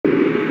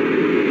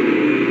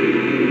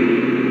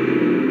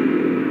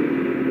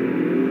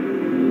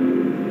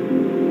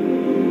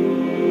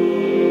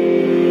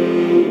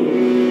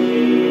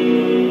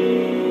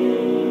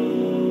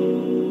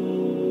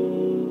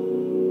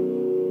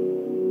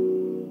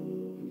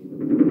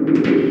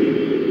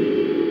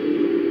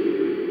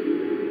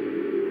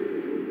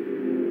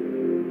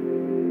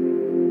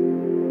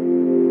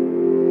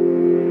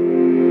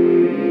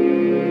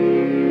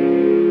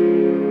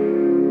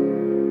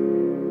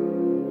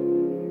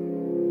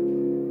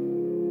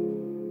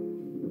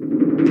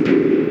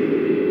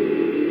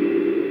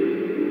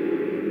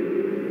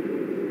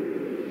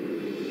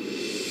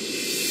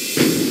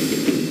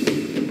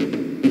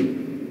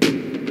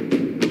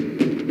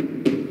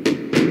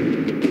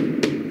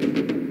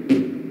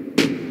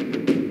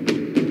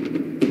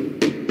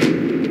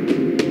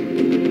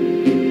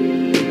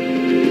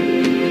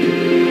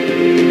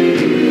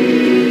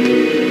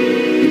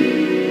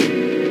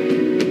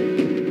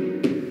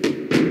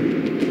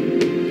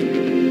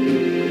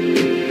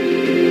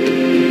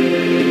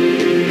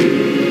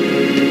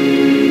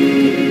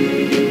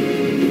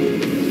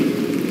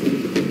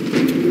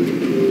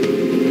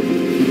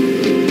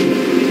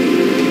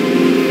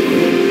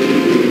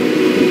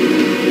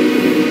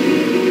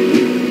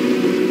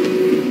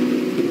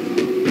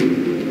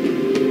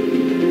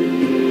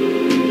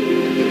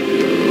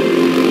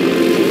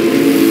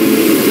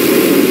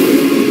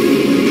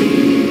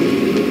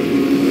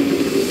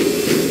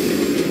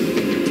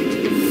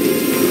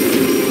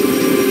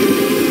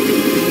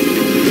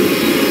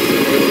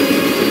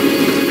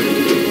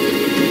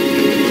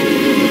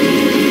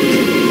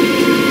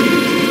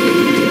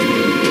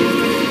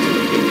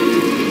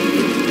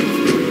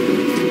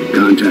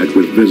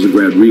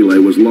Visegrad relay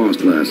was lost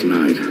last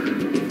night.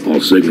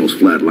 All signals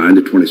flatlined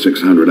at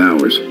 2600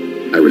 hours.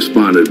 I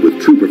responded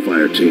with trooper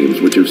fire teams,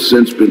 which have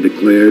since been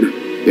declared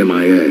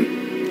MIA.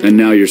 And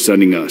now you're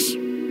sending us.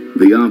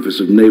 The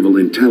Office of Naval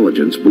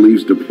Intelligence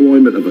believes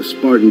deployment of a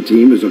Spartan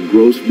team is a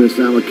gross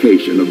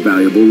misallocation of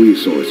valuable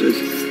resources.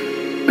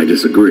 I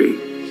disagree.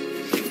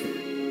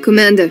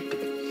 Commander.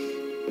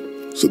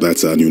 So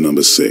that's our new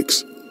number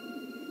 6.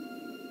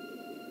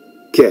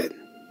 Cat,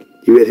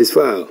 you read his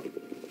file?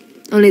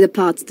 Only the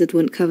parts that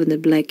weren't covered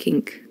in black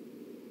ink.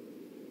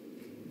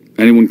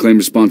 Anyone claim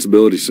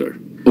responsibility, sir?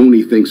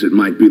 Oni thinks it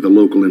might be the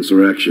local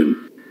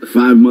insurrection.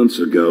 5 months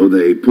ago,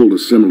 they pulled a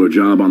similar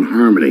job on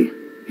Harmony.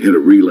 Hit a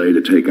relay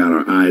to take out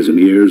our eyes and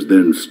ears,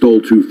 then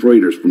stole 2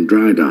 freighters from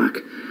dry dock.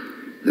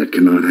 That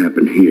cannot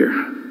happen here.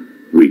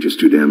 Reach is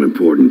too damn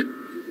important.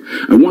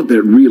 I want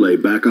that relay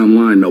back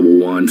online, Noble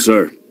One.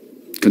 Sir,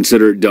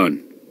 consider it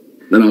done.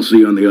 Then I'll see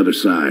you on the other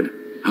side.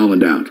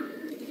 Holland out.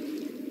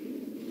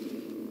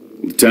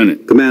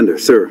 Lieutenant. Commander,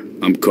 sir.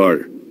 I'm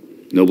Carter,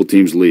 Noble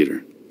Team's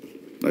leader.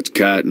 That's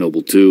Kat,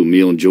 Noble 2,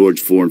 Emil and George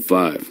 4 and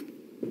 5.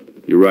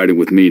 You're riding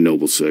with me,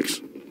 Noble 6.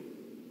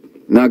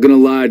 Not gonna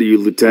lie to you,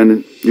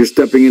 Lieutenant. You're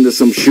stepping into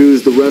some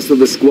shoes the rest of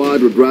the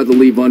squad would rather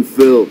leave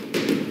unfilled.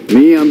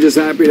 Me, I'm just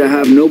happy to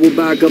have Noble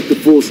back up to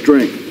full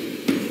strength.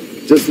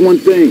 Just one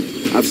thing,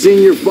 I've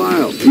seen your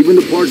file, even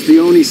the parts the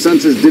Oni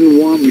sensors didn't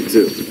want me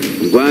to.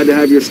 I'm glad to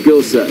have your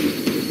skill set.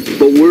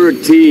 But we're a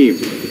team.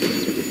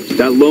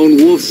 That lone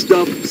wolf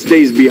stuff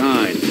stays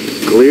behind.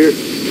 Clear?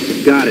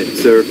 Got it,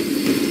 sir.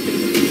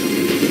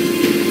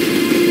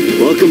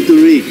 Welcome to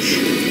Reach.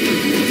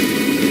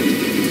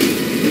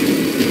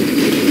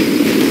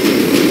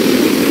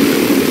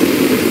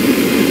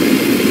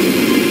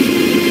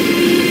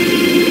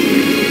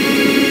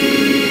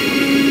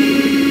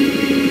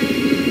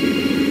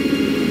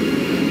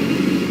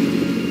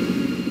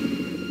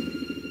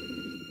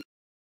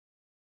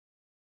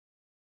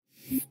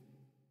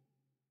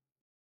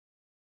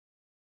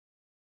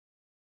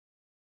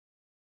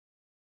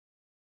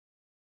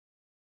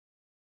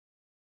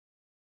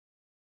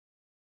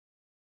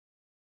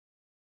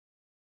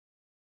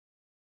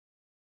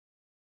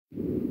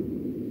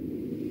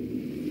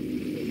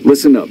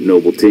 Listen up,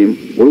 Noble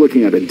Team. We're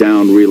looking at a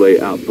downed relay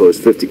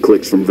outpost 50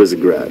 clicks from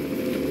Visegrad.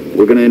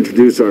 We're gonna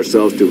introduce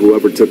ourselves to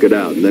whoever took it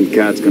out, and then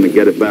Kat's gonna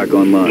get it back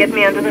online. Get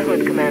me under the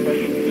hood, Commander.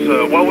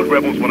 Sir, why would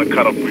rebels want to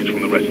cut off Reach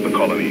from the rest of the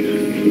colonies?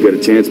 You get a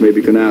chance, maybe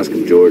you can ask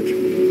him, George.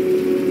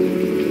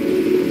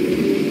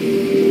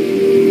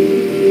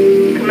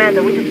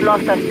 Commander, we just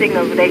lost our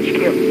signals with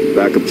HQ.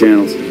 Backup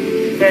channels?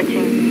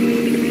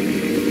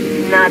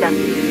 Searching. Nada.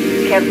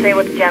 Can't say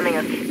what's jamming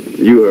us.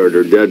 You heard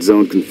her. Dead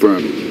zone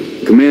confirmed.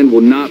 Command will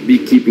not be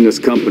keeping us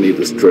company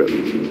this trip.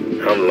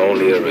 I'm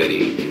lonely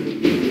already.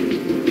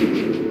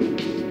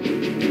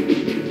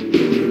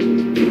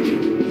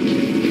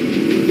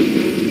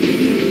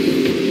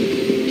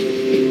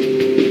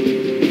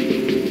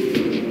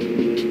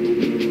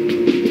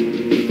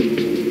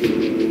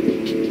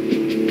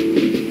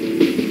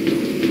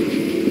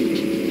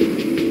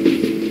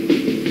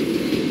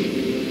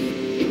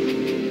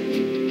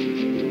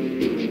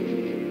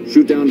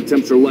 Shoot down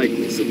attempts are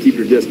likely, so keep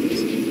your distance.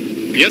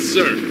 Yes,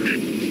 sir.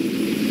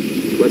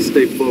 Let's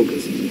stay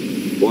focused.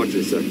 Watch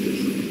your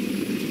sectors.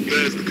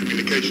 There's the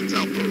communications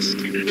outpost.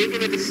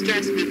 Leaving a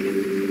distress beacon.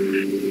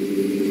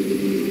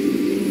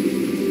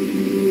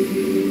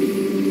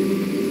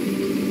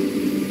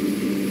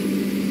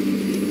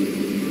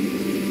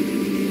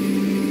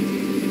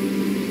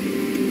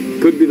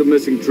 Could be the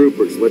missing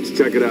troopers. Let's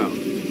check it out.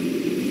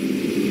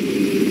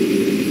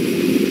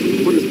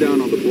 Put us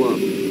down on the bluff.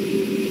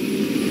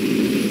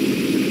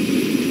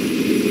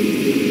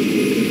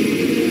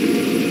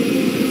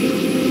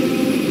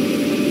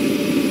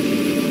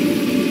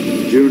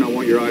 June, I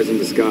want your eyes in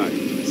the sky.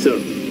 Sir.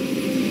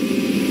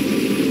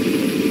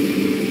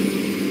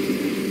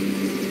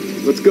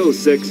 Let's go,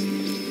 6.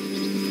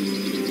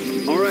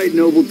 All right,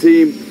 Noble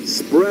Team,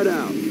 spread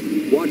out.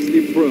 Watch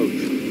the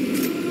approach.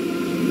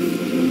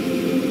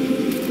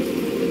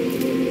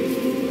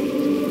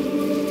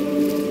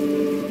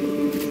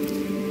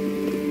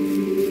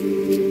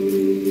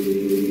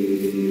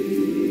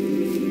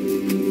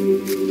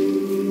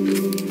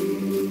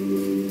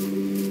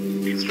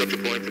 Structure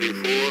point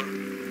 3-4.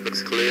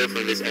 Looks clear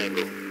from this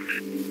angle.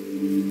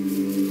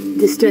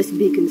 Distress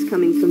beacons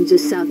coming from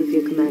just south of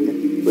here, Commander.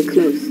 We're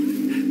close.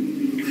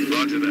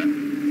 Roger that.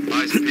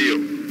 Eyes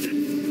peeled.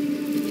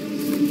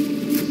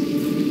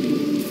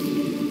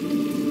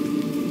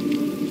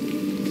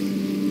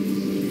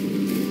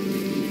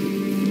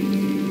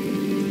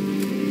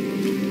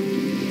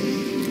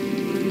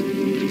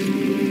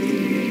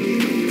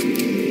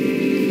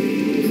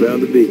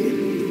 Found the beacon.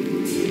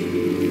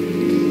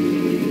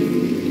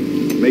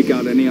 Make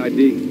out any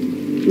ID?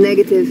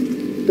 Negative,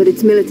 but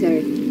it's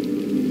military.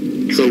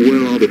 So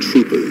where are the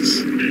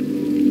troopers?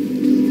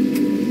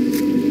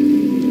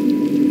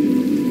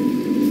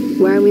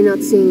 Why are we not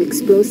seeing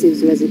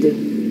explosives residue?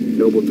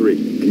 Noble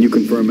 3, can you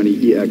confirm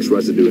any EX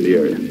residue in the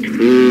area?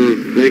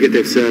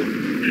 Negative, sir.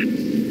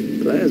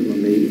 Plasma,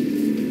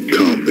 maybe.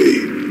 Come.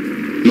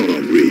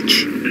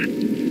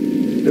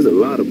 There's a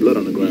lot of blood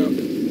on the ground.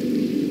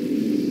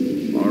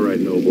 All right,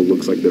 Noble.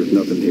 Looks like there's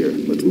nothing here.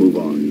 Let's move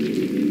on.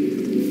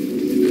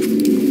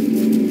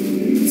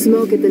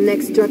 Smoke at the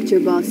next structure,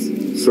 boss.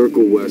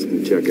 Circle west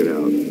and check it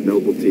out.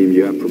 Noble team,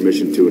 you have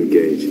permission to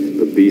engage,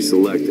 but be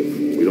selective.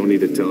 We don't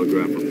need to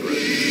telegraph our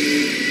presence.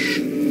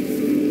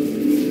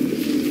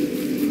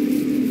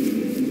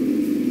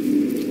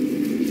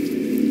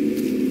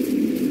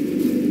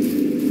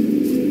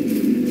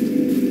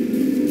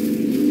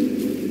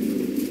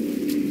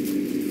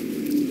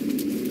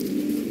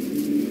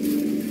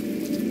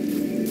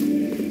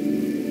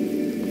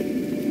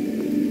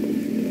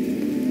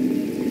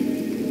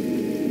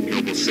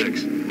 Noble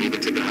 6, move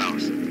into the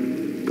house.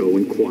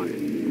 Going quiet.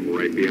 I'm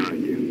right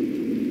behind you.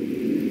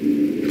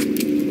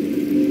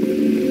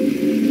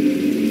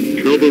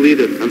 Noble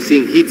leader, I'm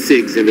seeing heat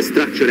sigs in the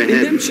structure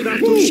ahead.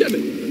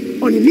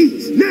 On your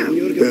knees, now!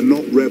 They're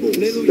not rebels,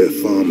 they're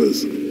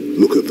farmers.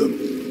 Look at them.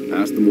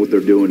 Ask them what they're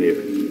doing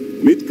here.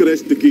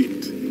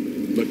 Mitkerestekit.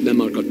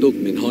 Băcnem arkatok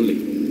min Holly.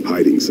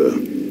 Hiding, sir.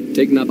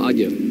 Tegnab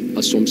Adjev,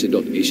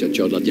 Asomsidot Isha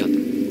Chodladjat.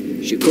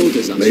 She called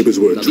us Neighbors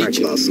were attacked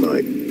last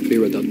night.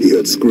 He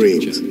heard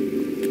screams.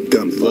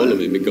 Gunfire.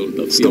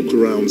 Stopped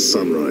around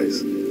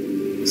sunrise.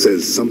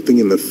 Says something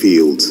in the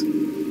fields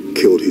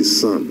killed his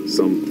son.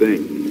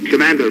 Something.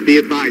 Commander, be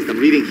advised, I'm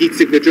reading heat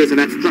signatures in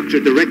that structure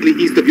directly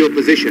east of your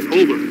position.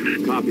 Over.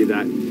 Copy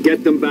that.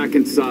 Get them back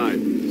inside.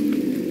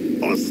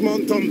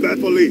 Osman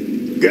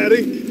Tombepoli.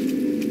 Garrick.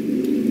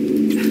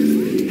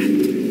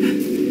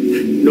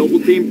 Noble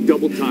team,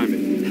 double time it.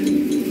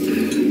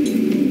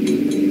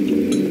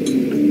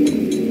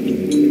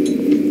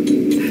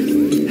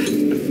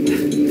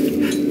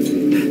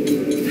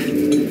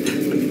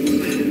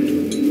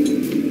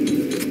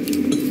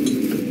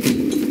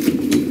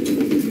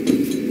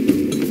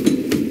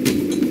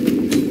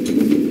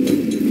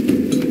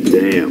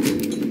 Damn.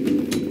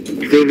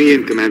 Fill me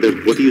in, Commander.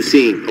 What are you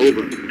seeing?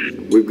 Over.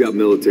 We've got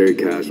military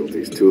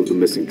casualties, 2 of the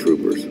missing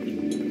troopers.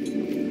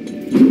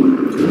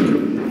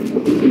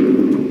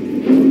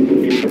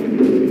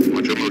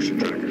 Watch your motion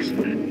trackers.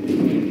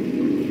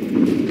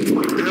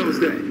 What the hell is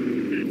that?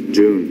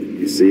 June,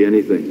 you see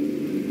anything?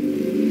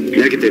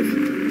 Negative.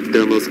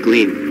 Thermal's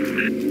clean.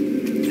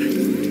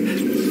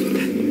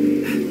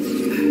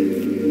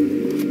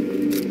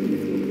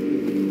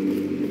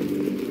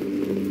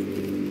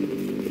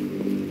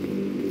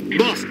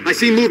 Boss, I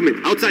see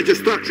movement outside your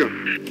structure.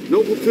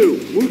 Noble 2,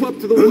 move up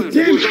to the west.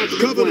 damn We're it, about to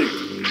be cover me.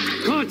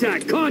 flanked.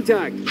 Contact!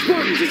 Contact!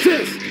 Spartans,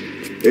 assist!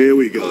 Here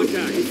we go.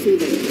 Contact! I see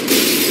them.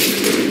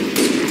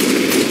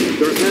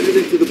 They're headed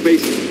into the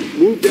basement.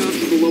 Move down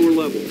to the lower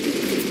level.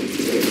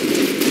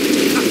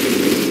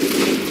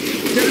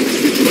 Get in the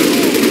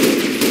situation.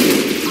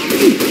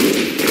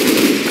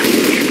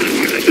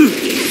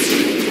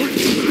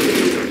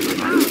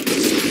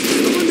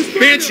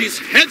 Banshees,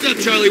 heads up,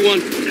 Charlie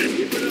 1.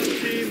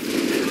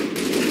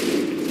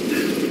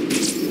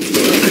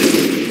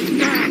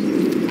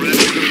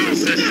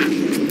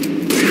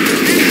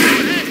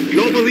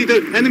 Noble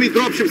leader, enemy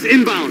dropships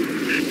inbound.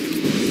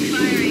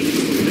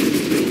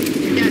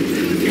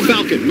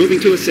 Falcon, moving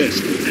to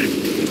assist.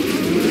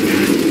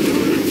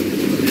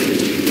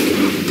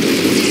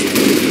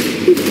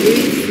 It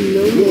breathes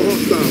no More more.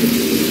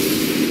 hostiles.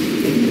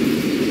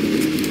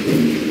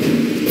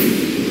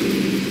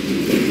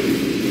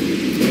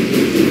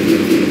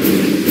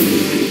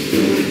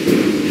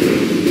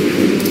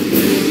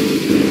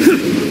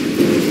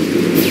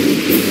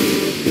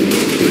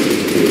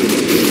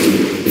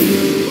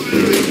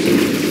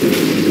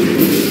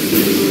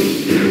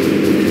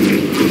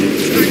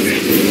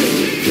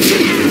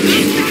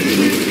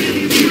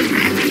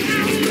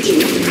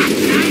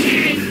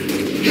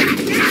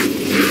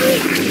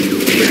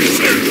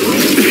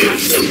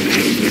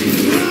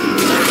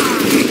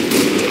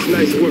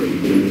 Nice work.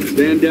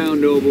 Stand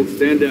down, Noble.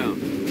 Stand down.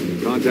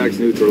 Contacts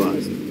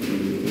neutralized.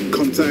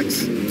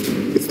 Contacts.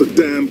 It's the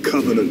damn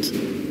Covenant.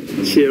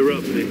 Cheer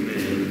up, big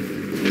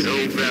man. This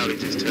whole valley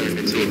just turned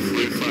into a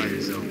free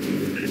fire zone.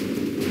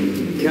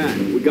 Cat,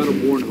 we gotta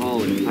warn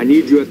Holland. I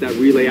need you at that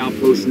relay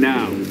outpost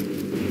now.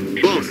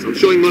 Boss, I'm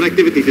showing more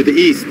activity to the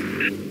east.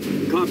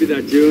 Copy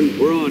that, June.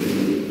 We're on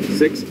it.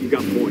 6, you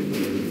got point.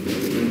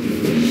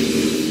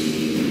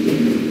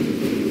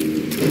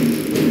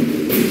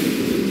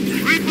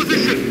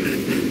 Reposition.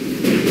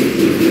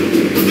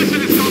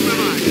 Position is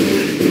compromised.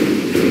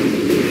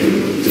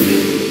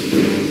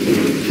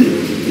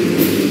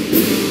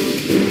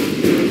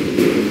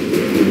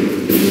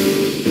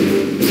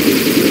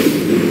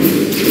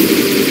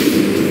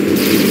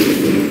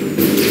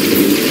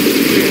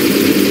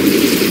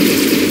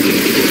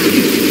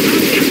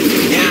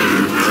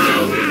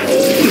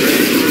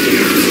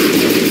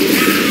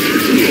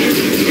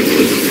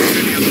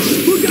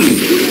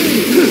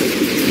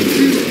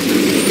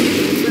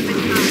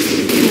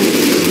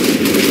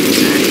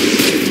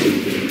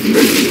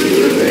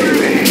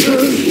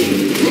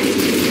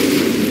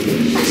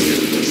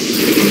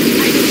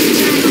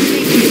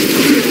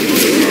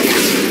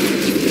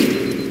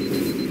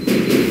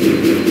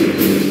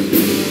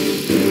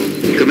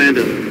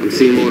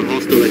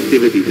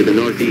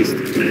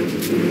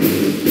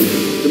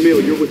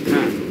 you're with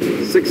Pat.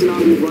 6 and I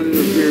will run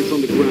interference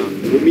on the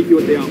ground. We'll meet you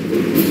at the outpost.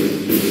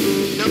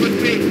 Number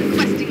 3,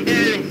 requesting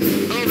airlift.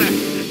 Over.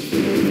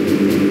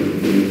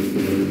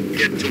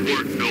 Get to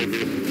work,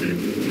 Noble.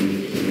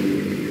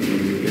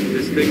 Get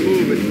this thing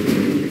moving.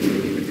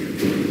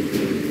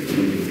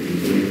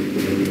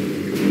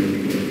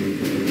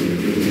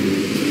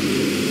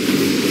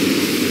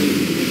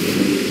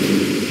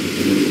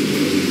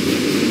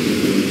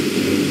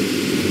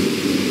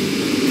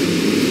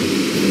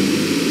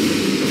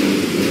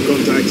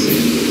 Contacts.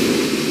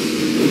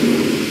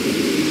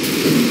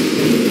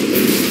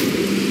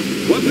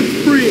 Weapons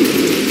free.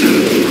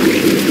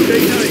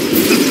 Stay tight.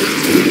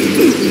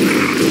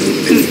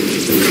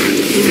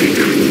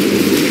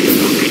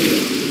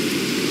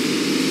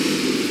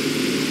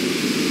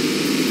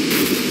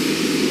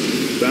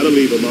 That'll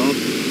leave a mark.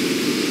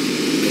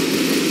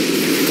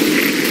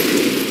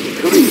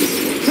 Coming.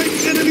 Take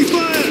enemy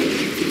fire!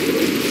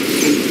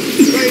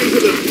 Stay into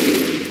them.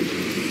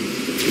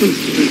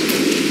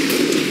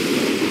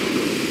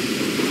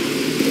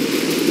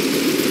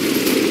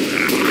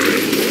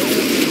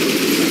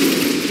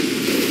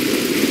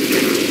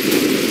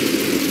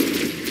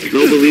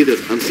 Noble leader,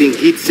 I'm seeing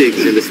heat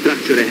sigs in the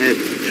structure ahead.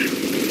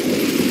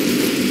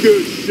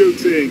 Good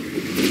shooting.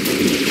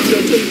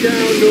 Shut them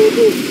down,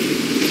 Noble.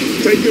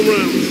 Take your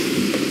rounds.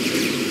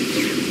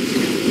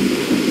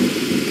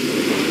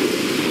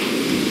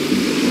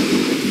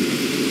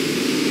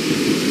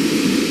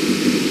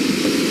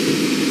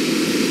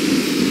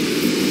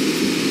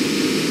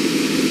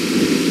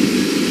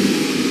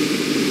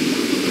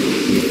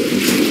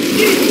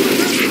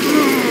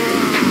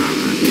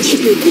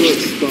 Good work,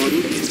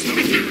 Spartan.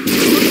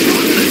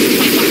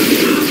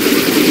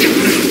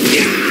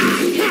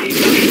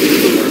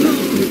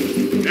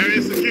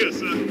 Area secure,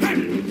 sir.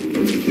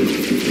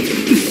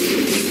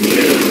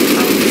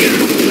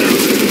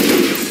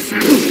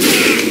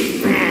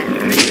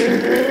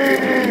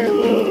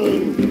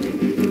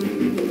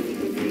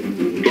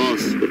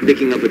 Boss, we're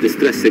picking up a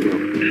distress signal.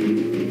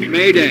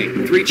 Mayday,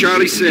 3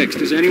 Charlie 6.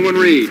 Does anyone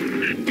read?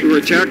 We were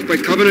attacked by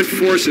Covenant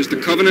forces. The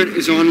Covenant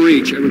is on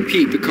reach. I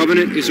repeat, the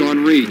Covenant is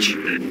on reach.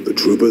 The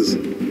troopers?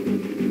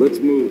 Let's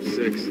move,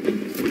 6.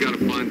 We gotta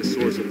find the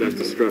source of that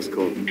distress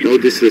call. No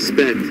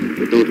disrespect,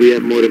 but don't we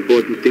have more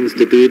important things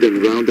to do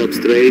than round up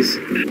strays?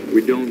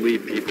 We don't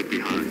leave people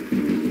behind.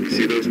 You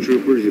see those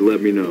troopers, you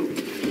let me know.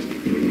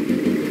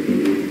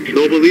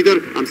 Noble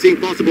leader, I'm seeing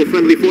possible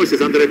friendly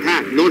forces under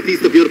attack,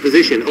 northeast of your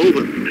position.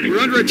 Over. We're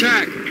under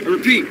attack. I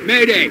repeat,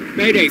 Mayday,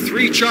 Mayday,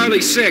 3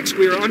 Charlie 6.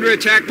 We are under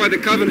attack by the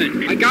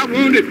Covenant. I got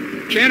wounded.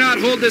 Cannot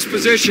hold this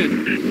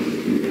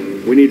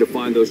position. We need to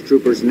find those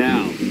troopers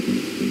now.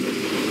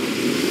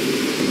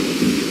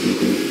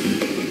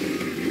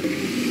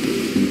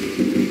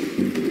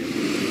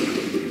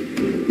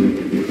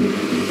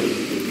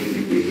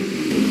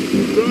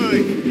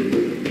 Drive.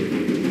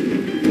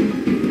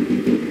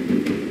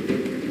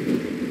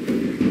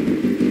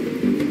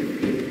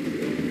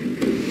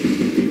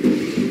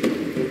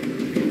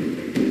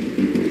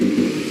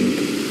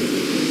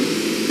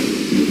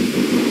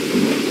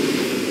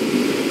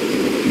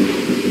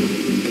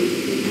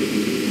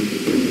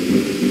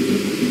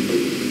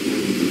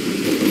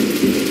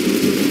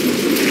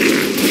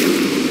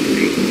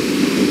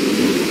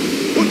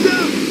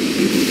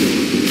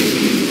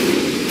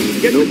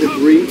 Noble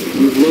 3,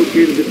 we've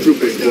located the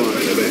trooper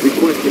squad.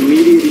 Request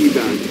immediate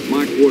evac.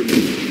 My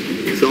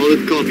coordinates.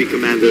 Solid copy,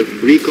 Commander.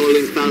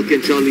 Recalling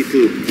Falcon Charlie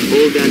 2.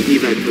 Hold that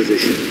evac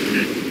position.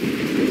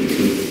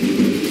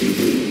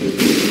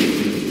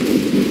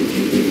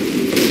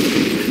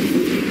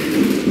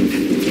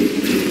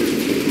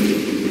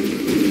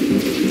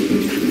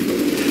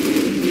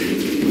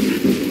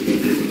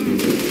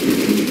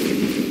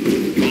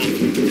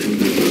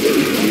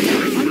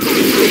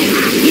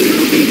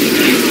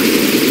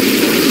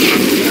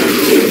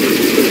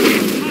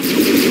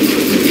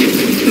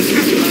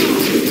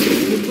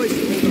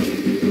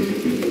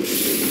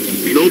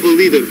 Noble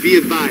leader, be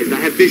advised, I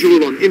have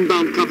visual on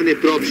inbound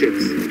Covenant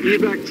dropships.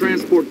 Evac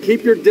transport,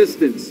 keep your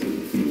distance.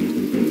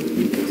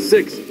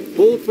 6,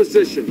 hold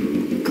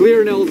position.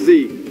 Clear an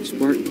LZ.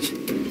 Spartans.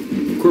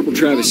 Corporal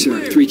Travis,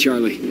 sir. 3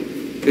 Charlie.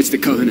 It's the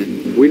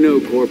Covenant. We know,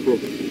 Corporal.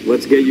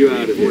 Let's get you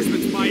out of here.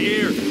 by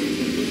air.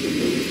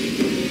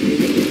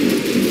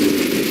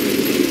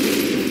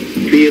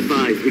 Be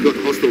advised, we got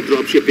hostile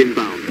dropship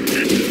inbound.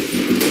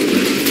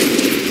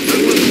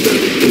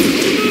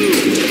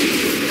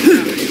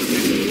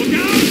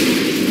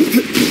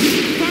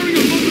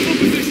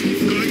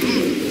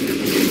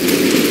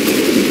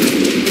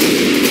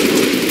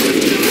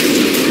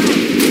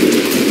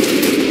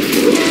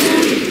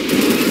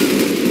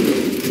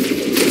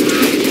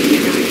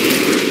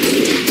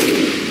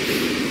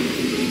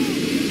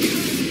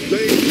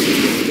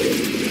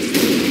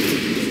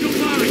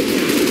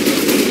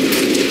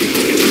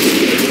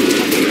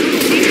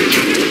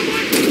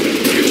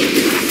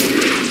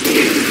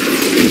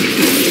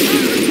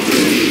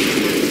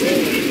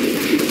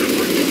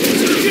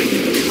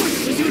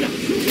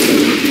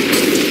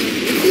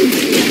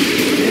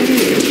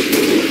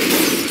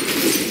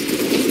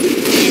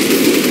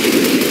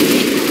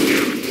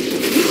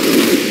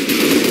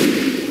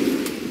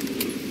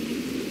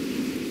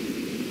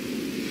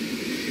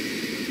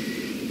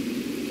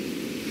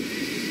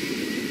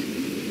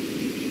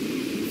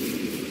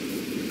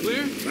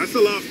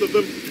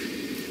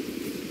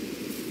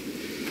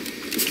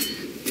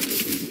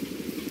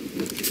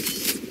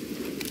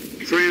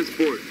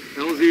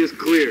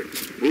 clear.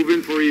 Move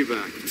in for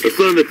evac.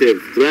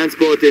 Affirmative.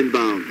 Transport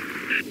inbound.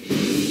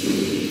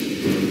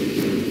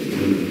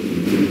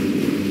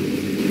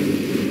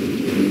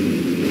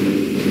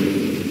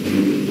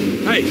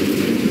 Hey!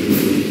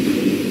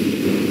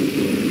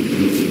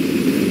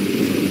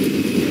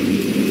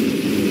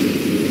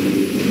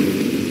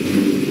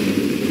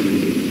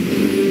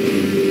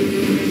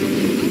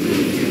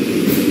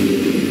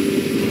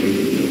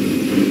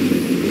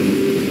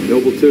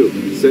 Noble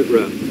 2, sit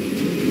rep.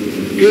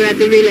 We're at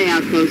the relay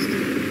outpost.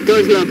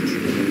 Door's locked.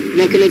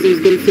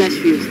 Mechanism's been flash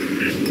fused.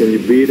 Can you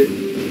beat it?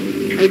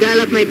 I'll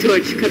dial up my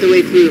torch, cut the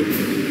way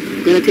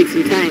through. Gonna take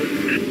some time.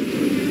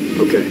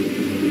 Okay.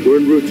 We're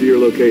en route to your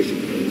location.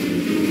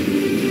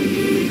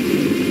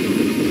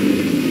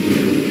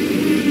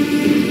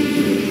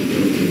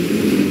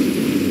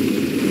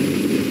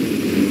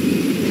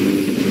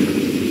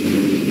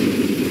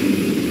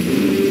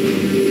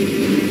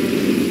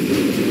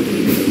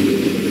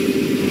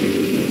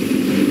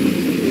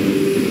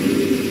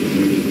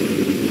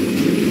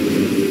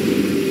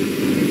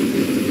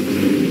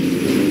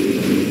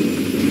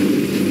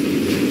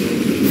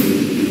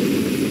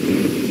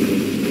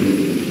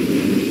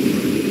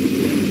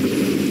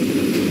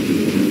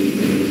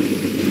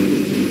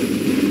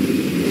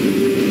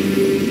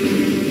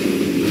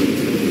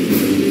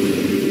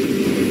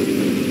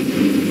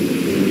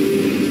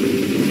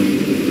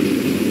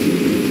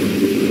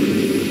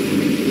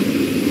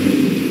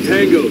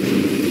 Tango's.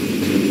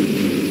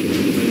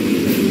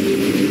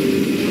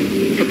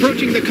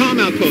 Approaching the comm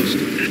outpost.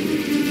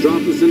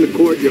 Drop us in the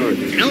courtyard.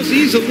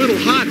 LZ's a little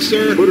hot,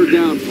 sir. Put her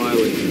down,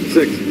 pilot.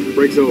 6,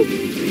 breaks over.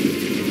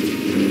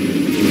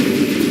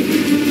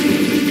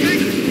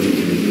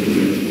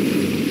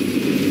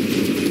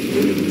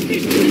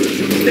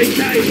 Stay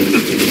tight!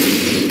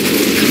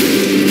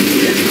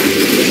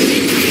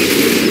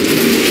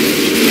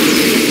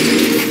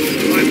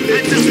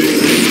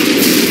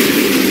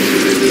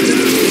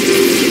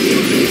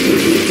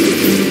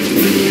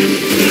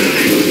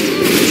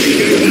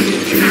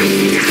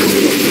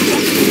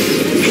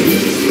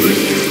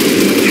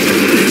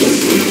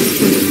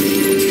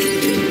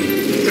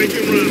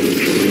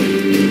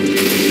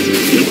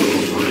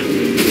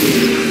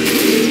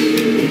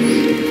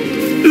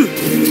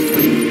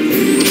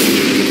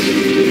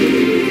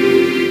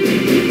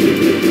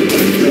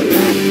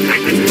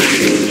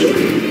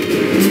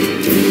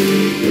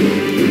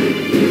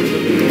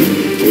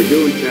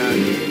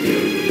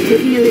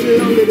 Taking a little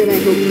longer than I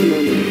hoped,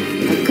 Commander.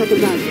 I've cut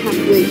about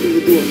halfway through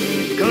the door.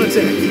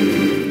 Contact!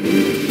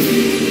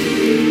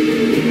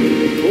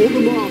 Hold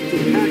them off so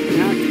Pack can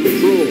hack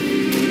control.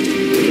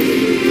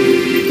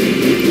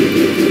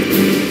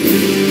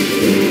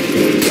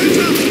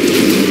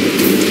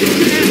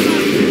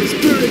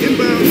 Spirit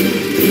inbound!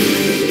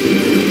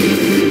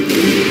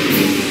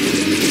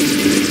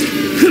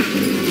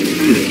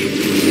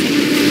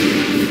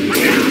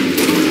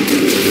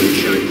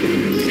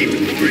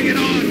 Bring it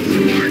on,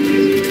 Smart!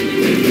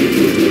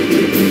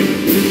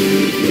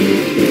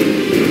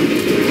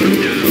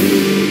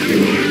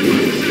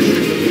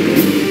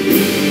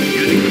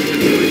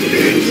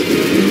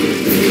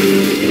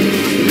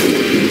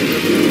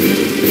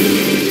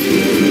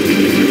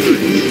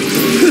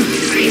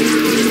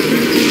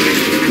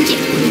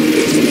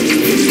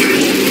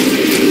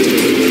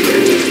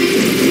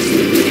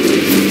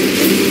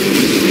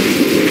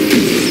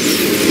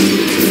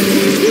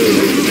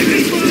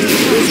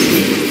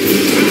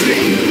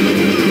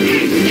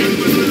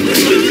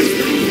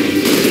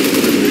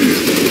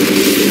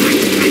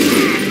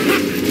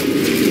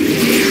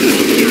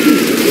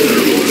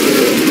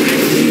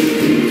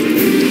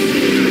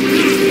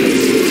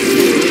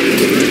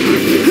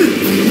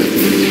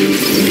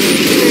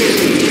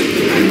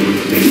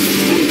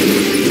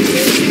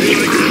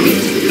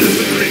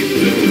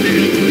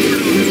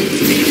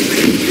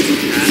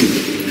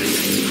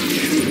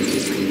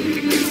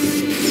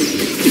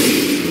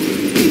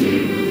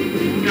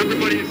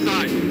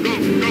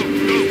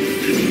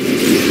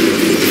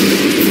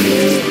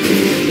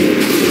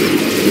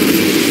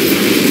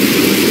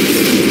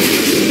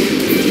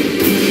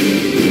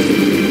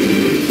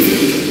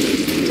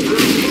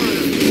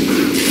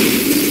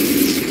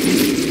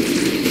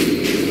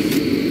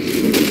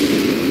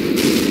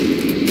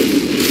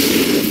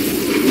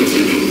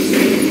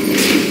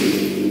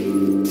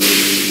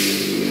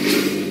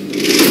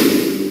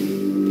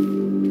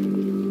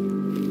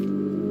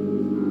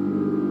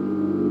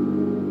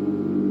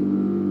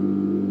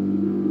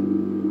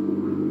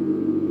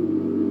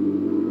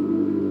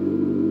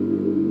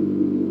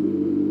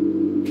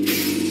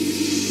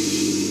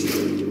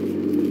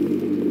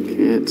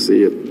 Can't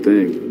see a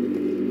thing.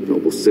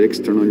 Noble 6,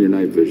 turn on your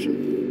night vision.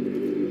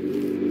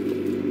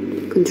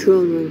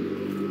 Control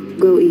room.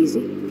 Go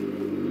easy.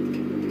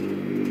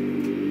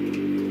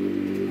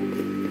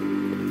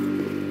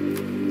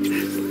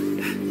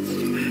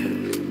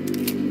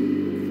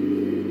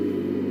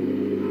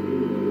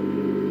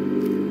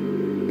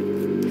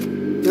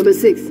 Number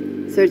 6,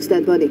 search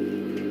that body.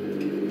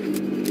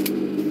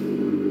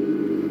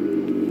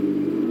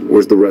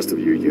 Where's the rest of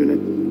your unit?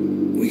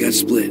 We got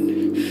split.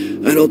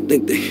 I don't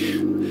think they...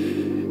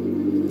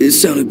 It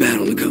sounded bad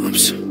on the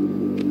comms.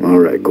 All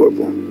right,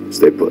 Corporal.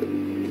 Stay put.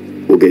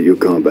 We'll get you a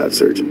combat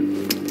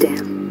surgeon.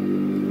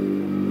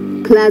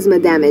 Damn. Plasma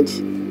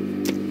damage.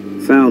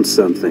 Found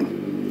something.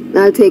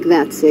 I'll take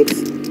that, 6.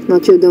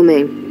 Not your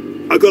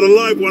domain. I got a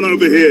live one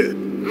over here.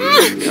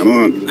 Come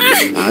on.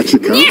 Out you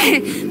come.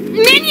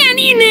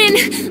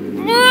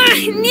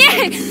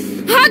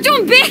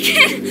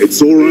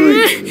 It's all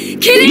right.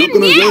 They're not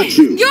gonna hurt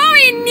you.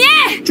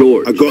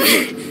 George. I got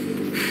her.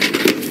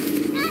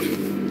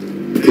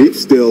 Keep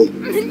still,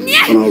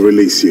 and I'll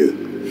release you.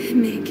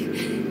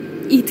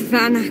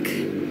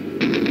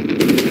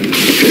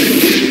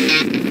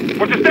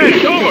 What's the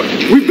status? Over!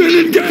 We've been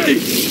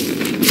engaged!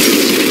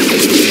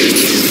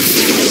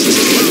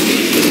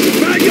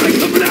 Bad guy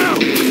coming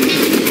out!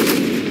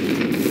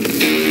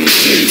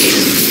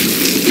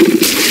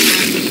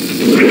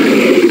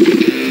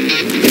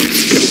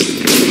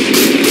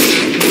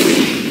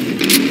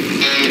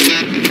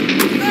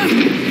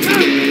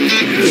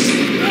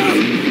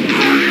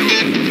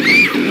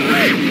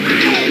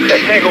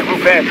 Tango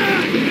Group Head.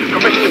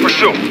 Permission to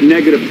pursue.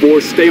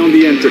 -4, stay on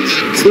the entrance.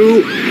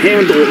 2,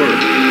 handle her.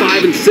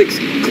 5 and 6,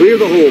 clear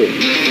the hole.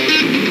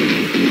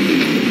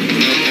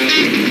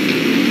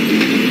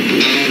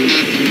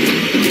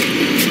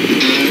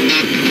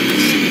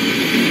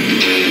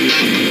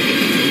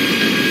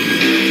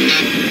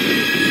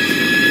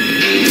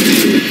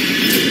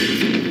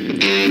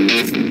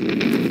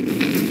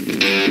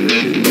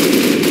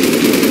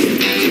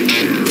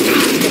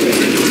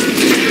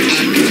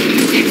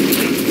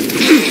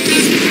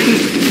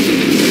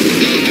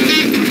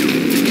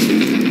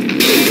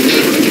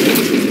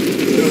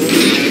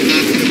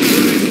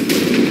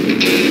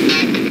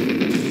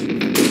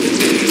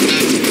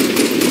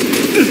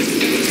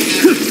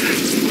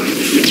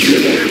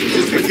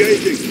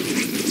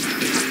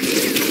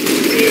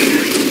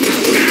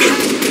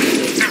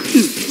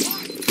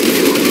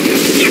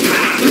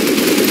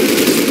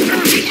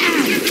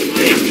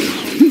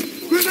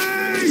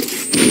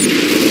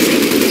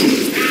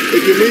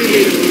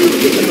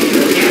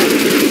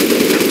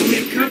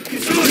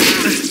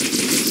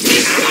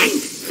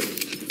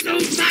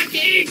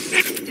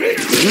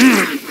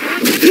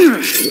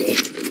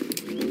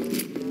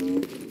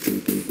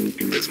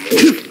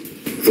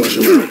 Flush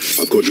them out.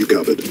 I've got you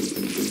covered.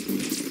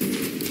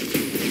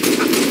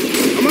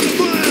 I'm on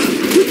fire!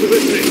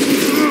 Repositioning!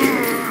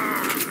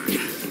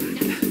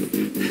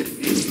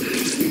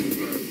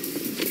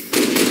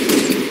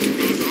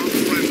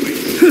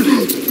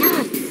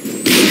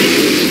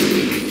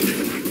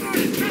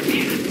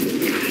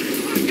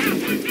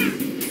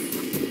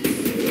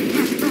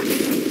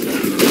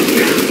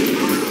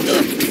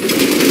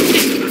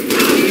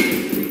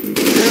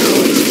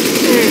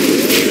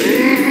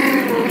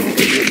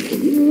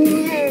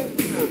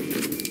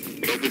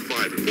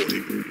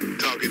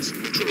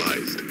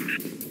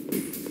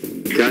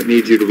 Cat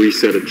needs you to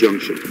reset a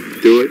junction.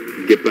 Do it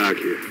and get back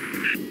here.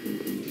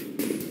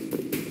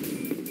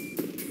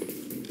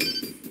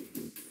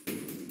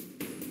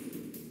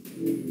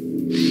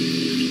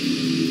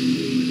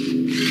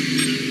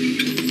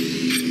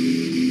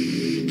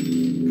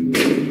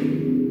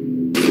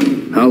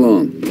 How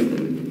long?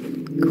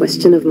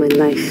 Question of my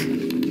life.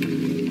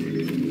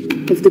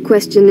 If the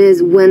question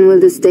is, when will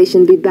the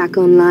station be back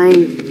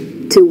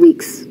online? 2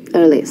 weeks,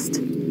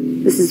 earliest.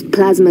 This is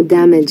plasma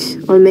damage.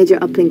 All major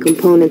uplink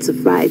components are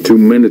fried. 2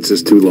 minutes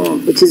is too long.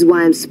 Which is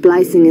why I'm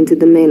splicing into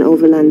the main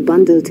overland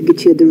bundle to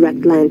get you a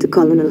direct line to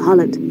Colonel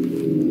Holland.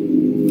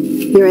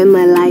 You're in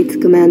my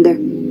light, Commander.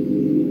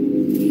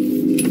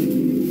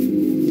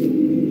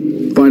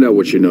 Find out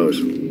what she knows.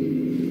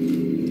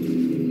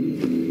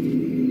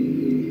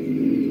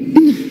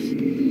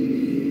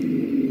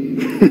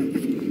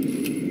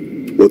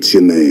 What's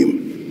your name?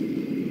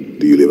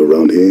 Do you live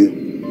around here?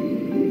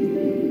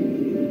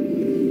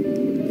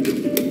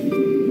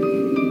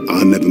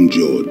 Arnevim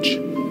George.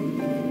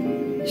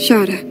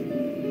 Shada.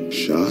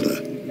 Shada?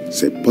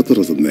 C'est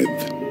Potroznev.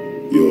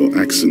 Your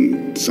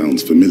accent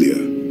sounds familiar.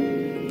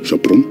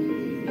 Shopron?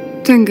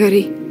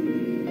 Tangari.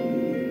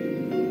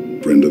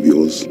 Friend of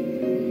yours?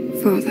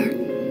 Father.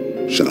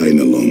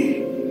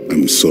 Sha'ainalom.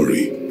 I'm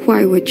sorry.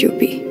 Why would you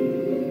be?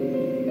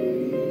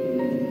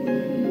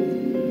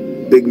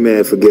 Big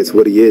man forgets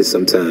what he is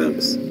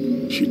sometimes.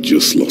 She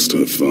just lost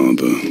her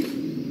father.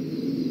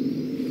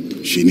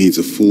 She needs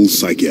a full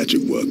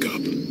psychiatric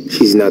workup.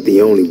 She's not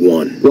the only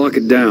one. Lock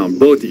it down,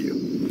 both of you.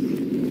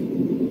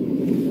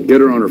 Get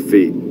her on her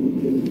feet.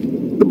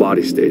 The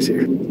body stays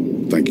here.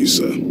 Thank you,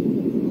 sir.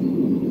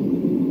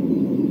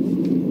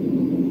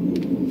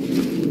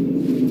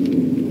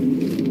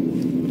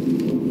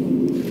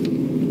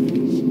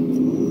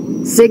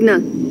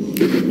 Signal.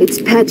 It's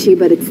patchy,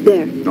 but it's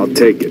there. I'll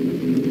take it.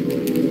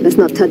 Let's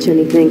not touch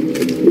anything.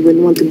 We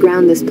wouldn't want to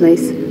ground this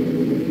place.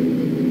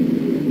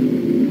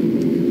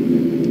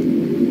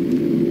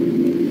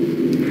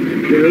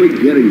 Barely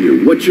getting you.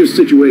 What's your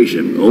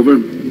situation?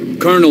 Over?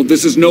 Colonel,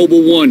 this is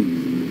Noble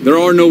 1. There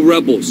are no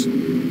rebels.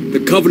 The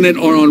Covenant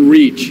are on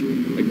Reach.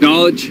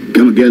 Acknowledge?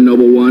 Come again,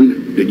 Noble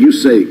 1. Did you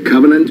say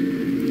Covenant?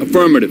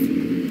 Affirmative.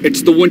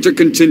 It's the winter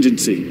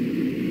contingency.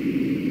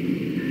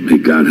 May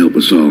God help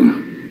us all.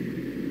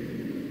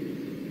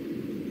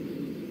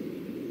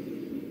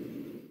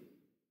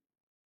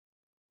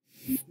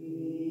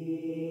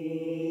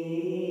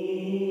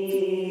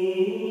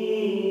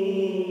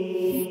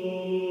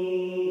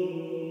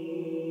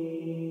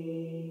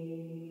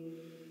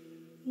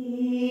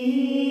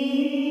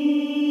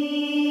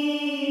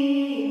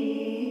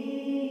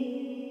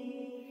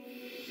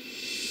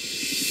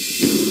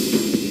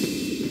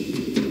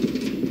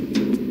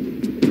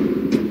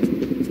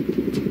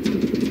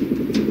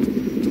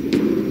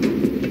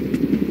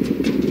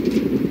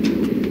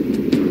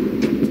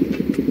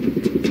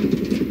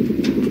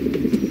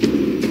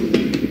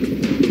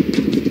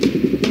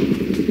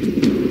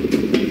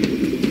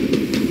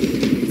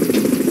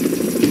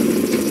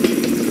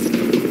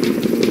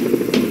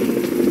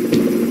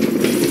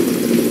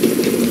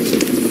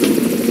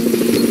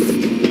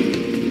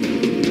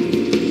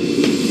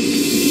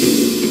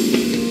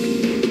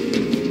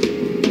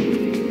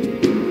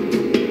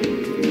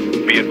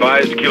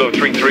 Advised Kilo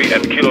 3-3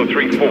 and Kilo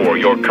 3-4,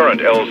 your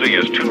current LZ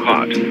is too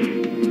hot.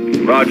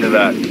 Roger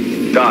that.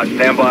 Dot,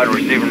 stand by to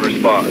receive and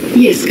respond.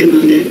 Yes,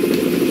 Commander.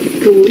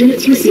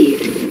 Coordinates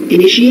received.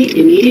 Initiate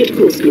immediate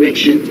course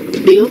correction.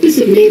 The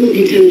Office of Naval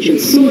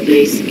Intelligence Sword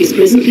Base is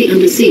presently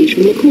under siege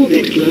from a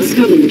Corvette-class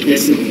Covenant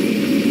vessel.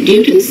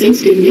 Due to the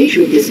sensitive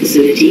nature of this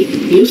facility,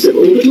 use of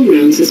orbital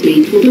rounds has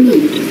been, for the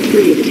moment,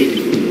 prohibited.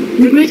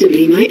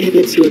 Regrettably, my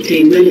efforts to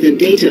obtain relevant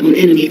data on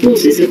enemy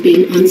forces have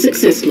been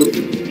unsuccessful.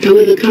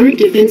 However, current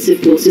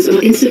defensive forces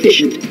are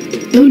insufficient.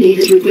 ONI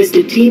has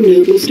requested Team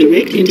Noble's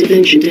direct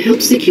intervention to help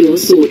secure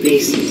Sword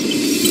Base.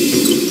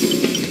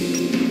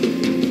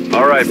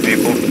 All right,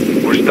 people.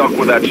 We're stuck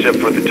with that ship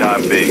for the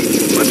time being.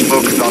 Let's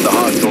focus on the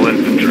hostile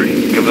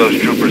infantry. Give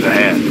those troopers a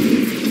hand.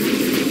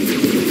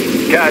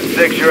 Cat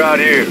 6, you're out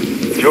here.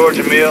 George,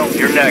 Emil,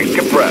 you're next.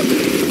 Get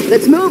prepped.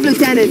 Let's move,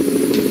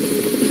 Lieutenant.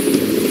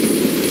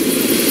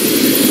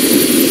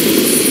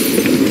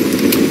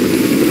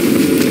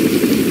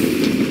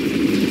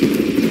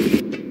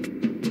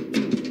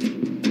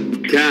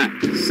 Cat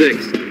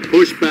 6,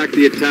 push back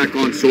the attack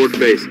on Sword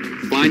Base.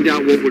 Find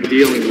out what we're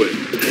dealing with.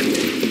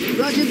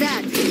 Roger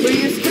that. Bring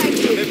your strike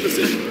team. In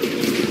position.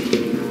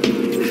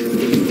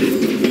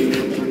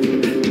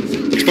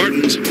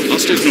 Spartans,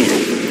 hostiles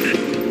north.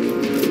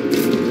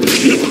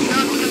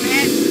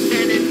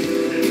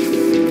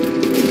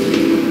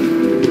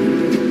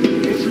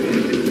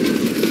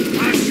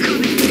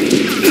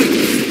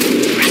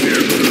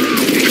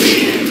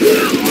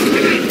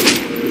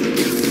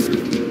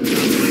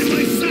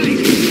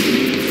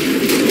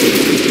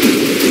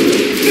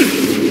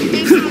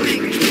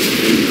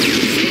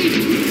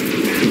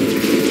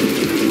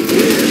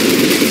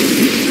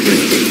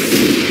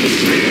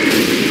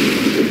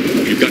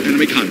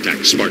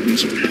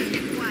 Spartans.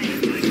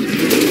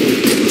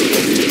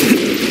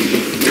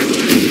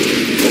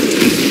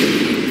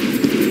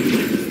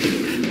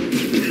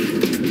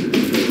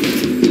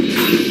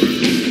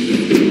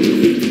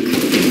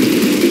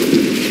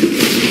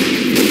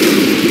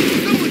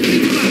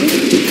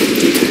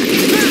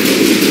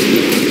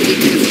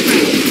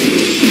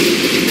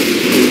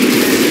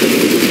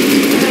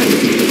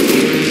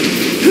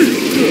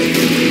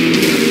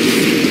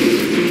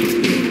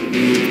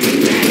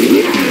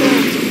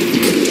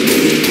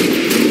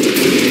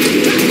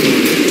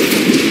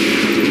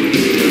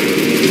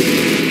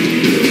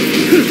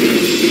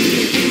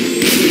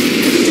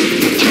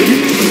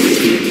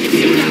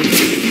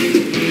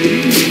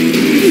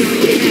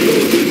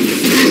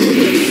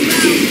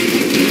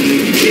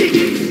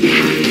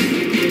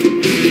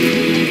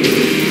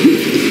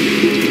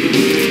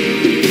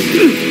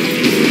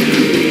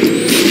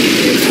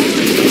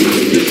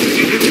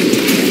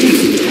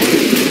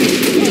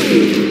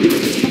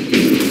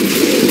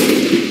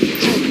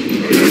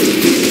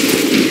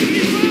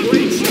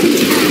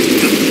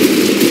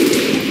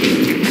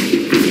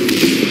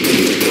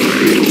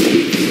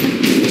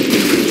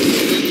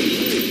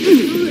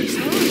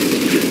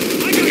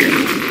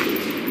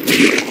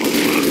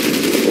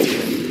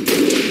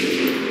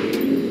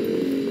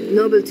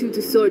 Noble 2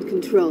 to Sword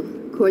Control.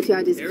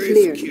 Courtyard is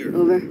clear. Secure.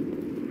 Over.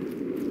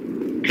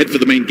 Head for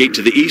the main gate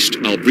to the east.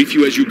 I'll brief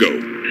you as you go.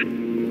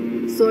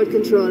 Sword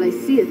Control, I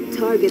see a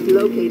target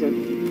locator.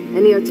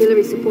 Any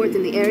artillery support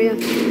in the area?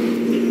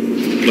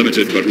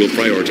 Limited, but we'll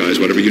prioritize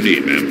whatever you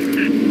need, ma'am.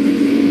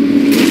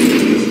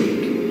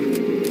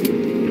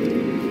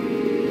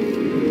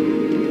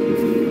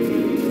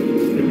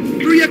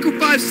 Echo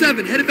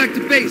 5-7, headed back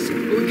to base, but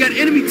we've got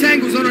enemy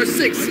tangles on our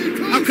 6.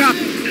 I'll copy.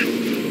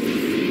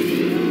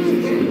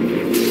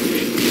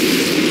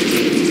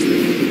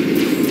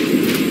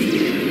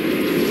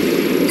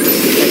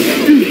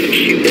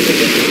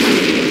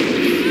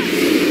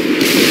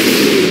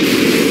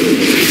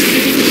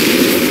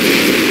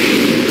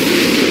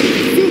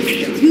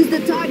 Use the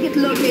target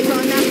locator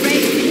on that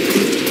race.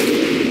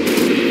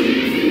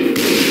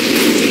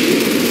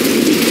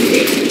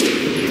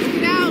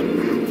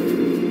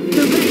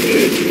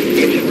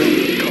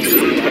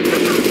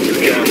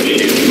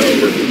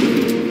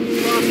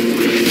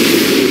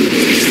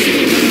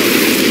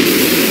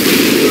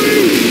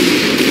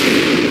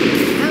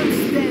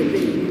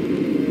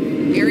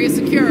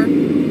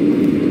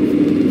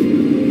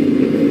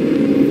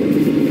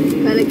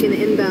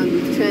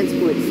 with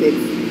transport 6.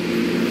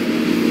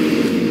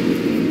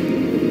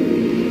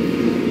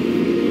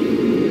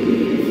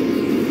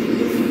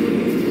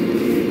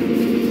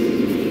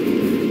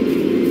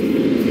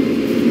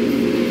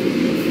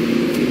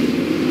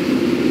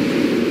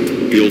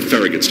 The old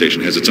Farragut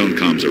station has its own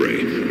comms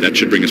array. That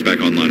should bring us back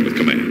online with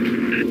command.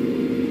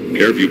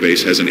 Airview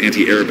Base has an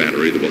anti-air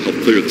battery that will help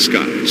clear the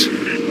skies.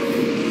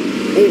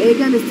 AA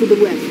gun is to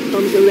the west,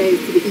 comms array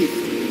is to the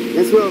east.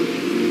 Let's roll.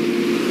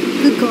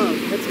 Good call.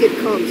 Let's get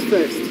comms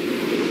first.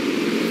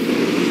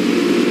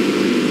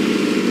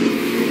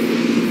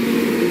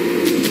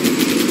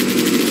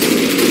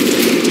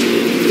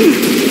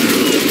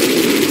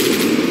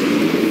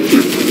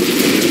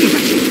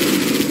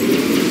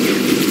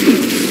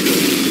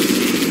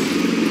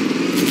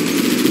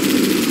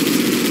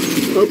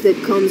 Hope that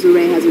comms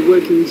array has a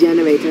working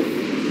generator.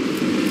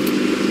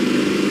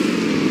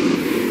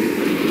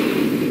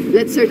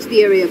 Let's search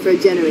the area for a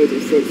generator,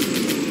 Sid.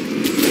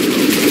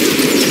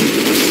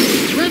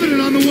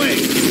 Revenant on the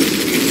way!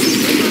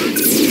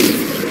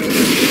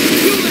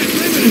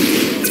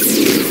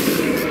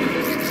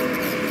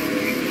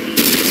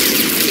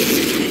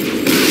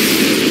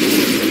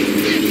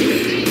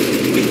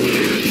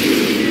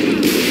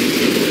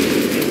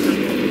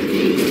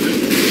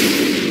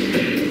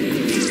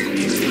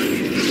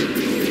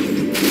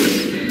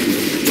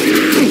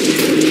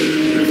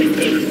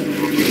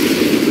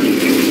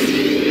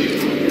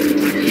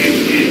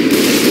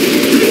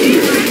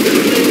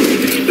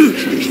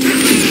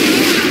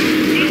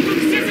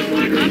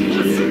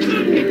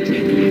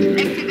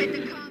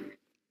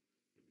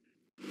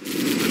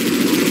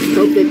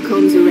 Hope that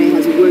comms array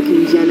has a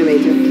working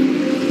generator.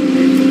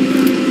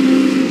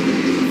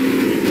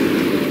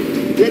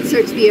 Let's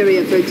search the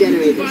area for a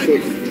generator,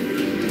 Sid.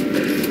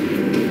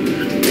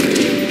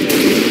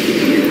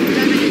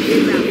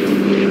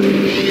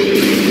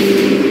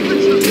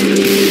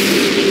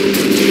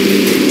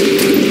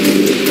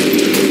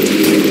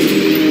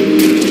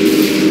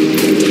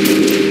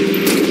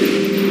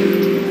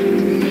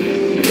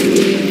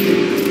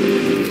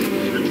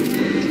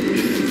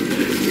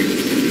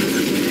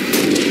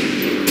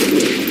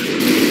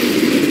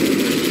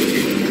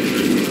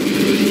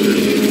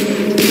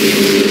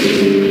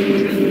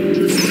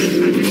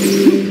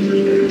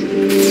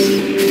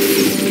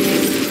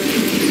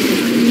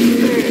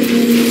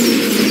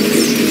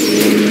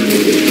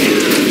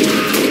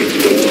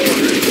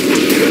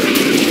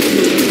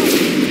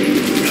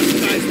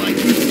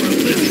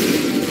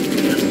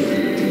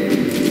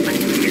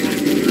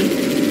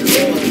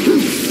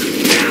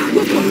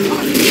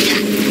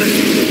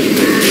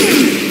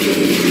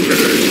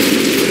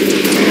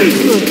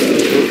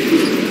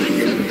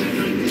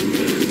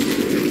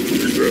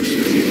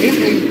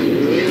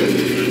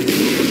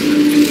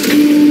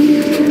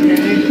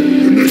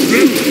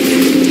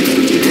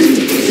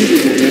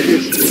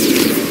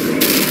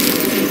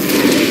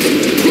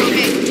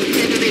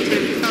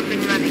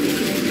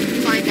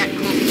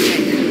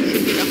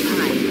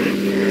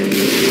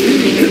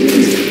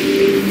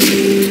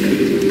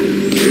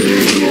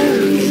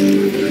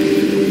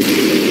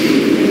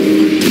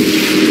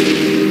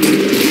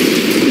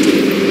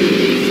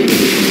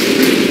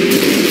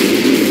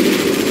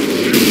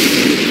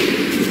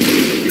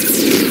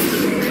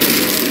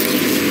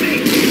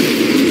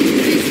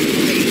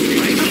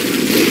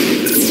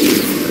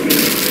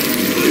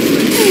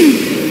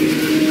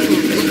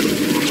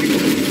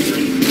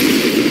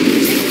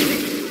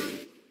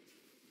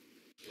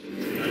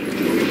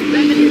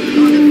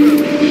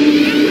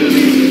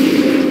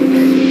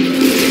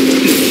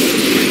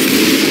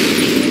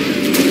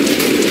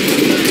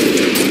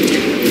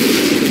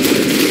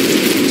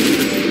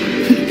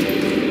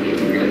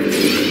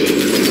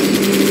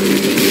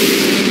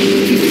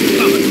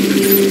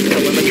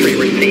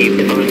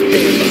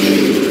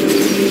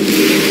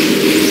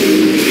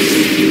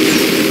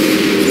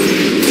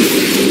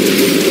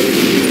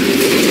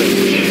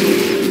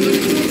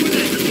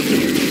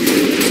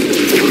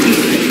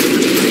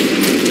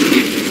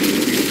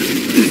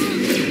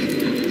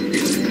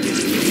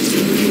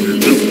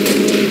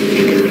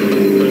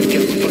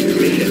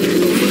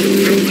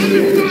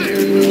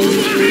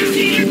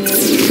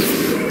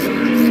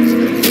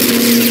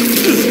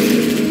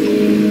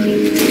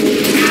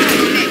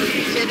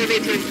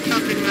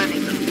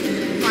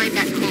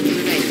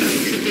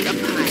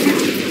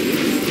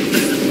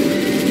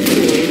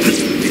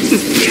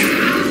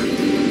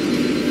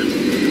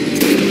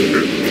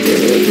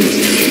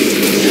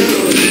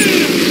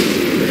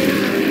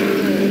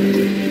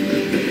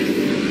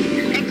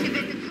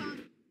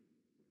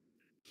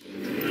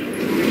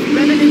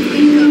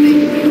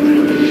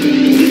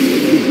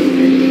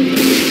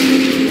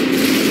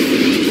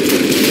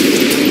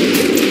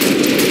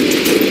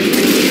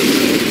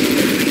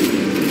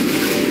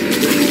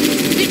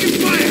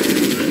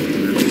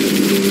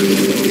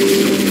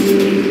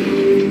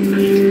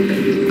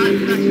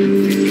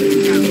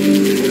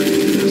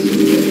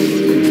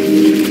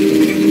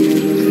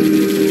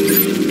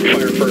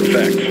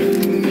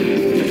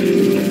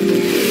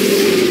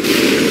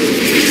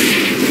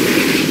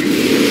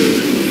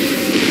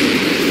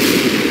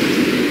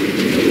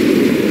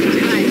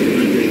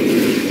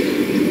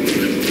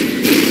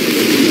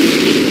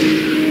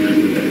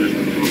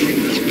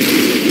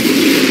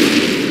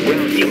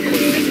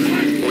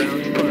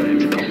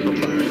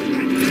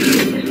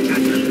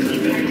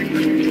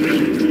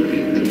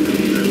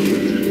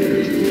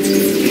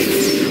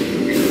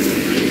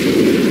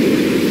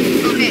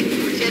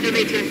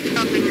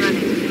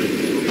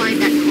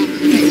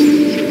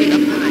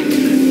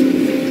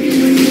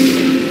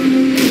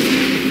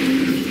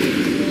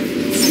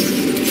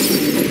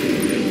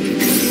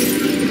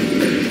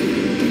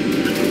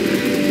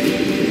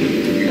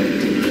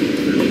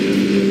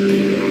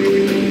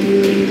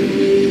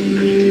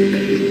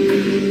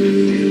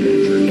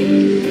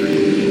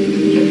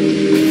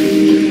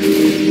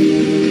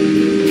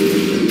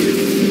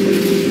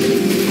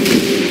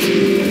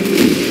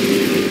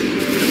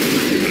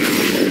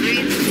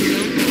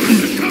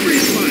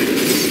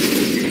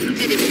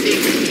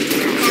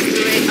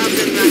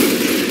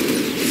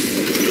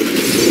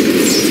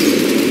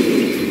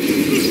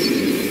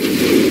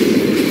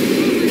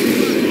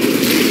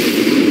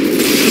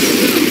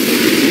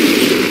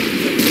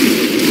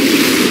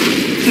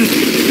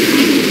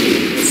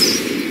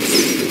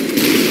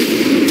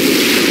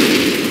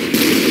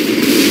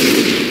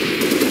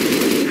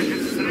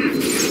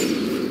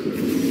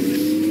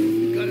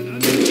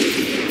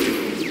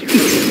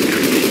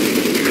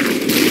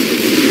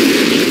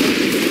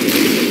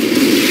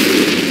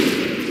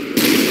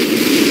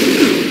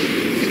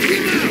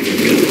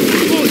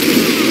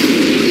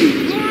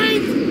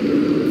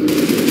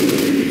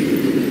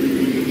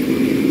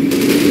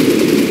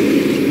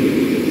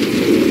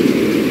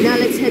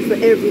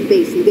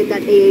 base and get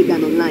that AA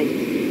gun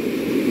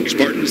online.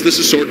 Spartans, this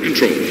is Sword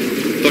Control.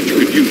 Thought you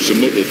could use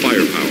some mobile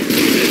firepower.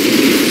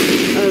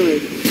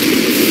 Always.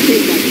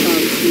 Take that,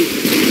 Charles.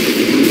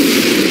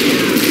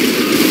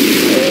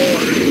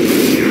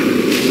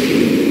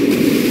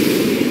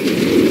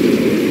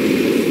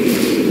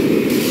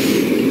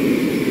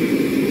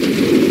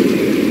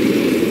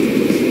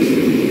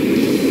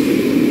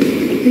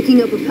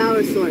 Picking up a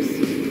power source.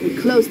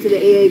 We're close to the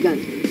AA gun.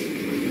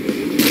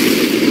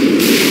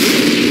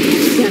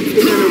 That's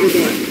the gun over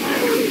there.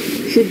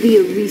 Should be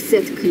a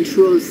reset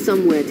control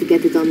somewhere to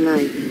get it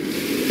online.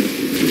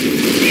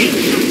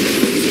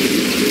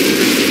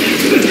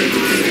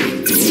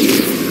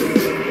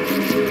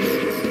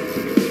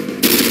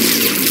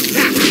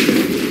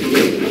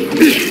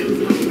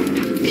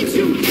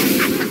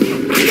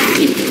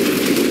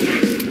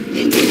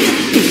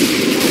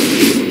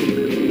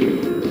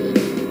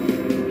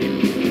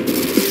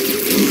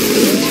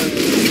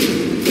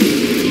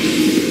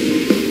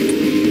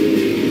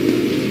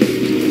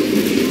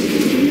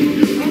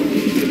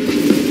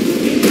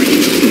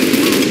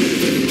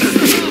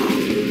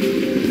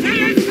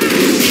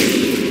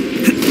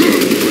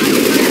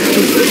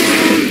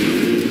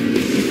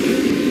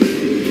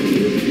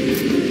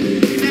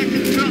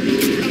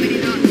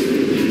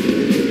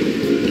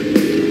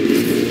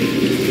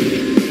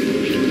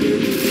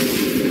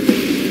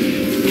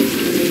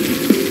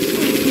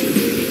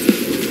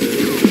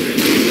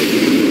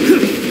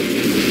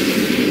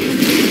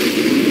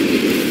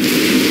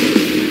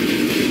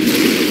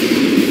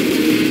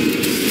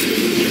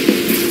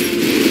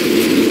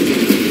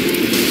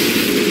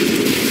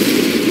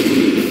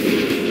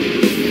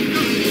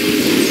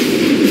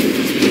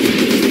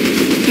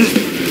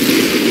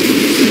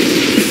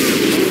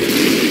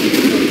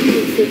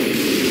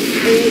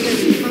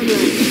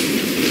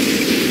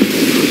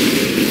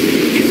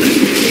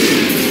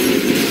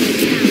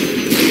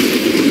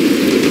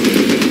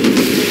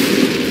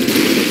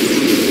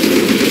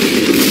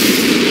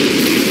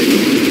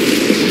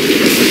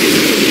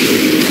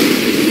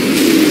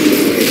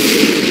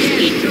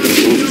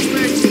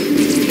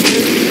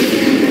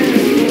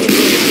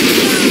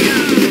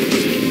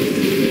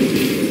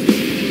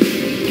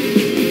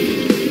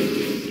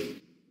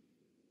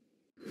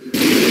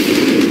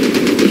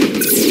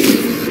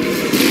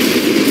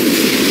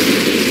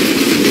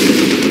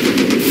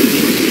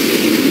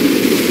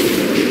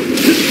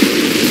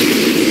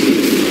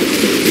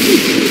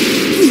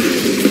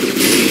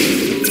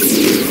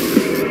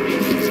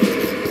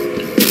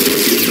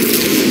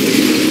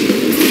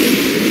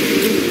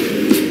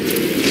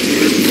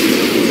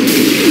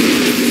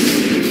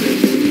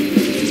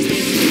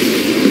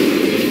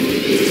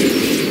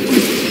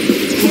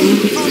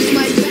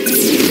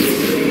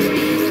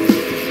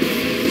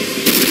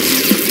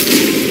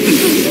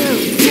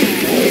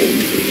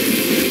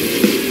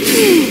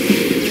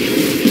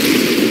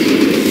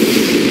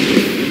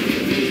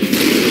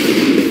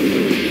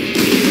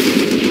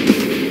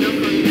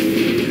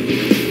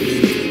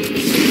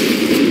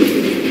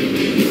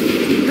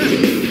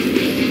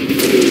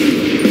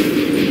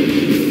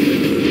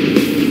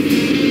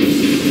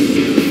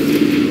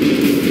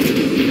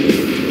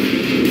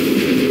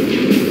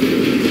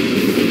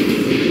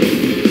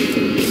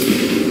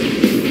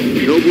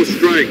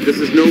 This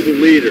is Noble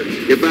Leader.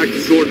 Get back to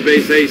Sword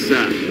Base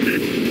ASAP.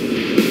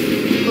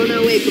 On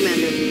our way,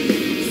 Commander.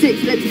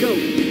 6, let's go.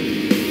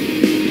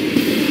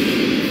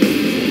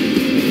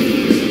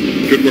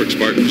 Good work,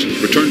 Spartans.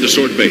 Return to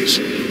Sword Base.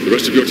 The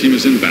rest of your team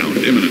is inbound,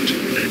 imminent.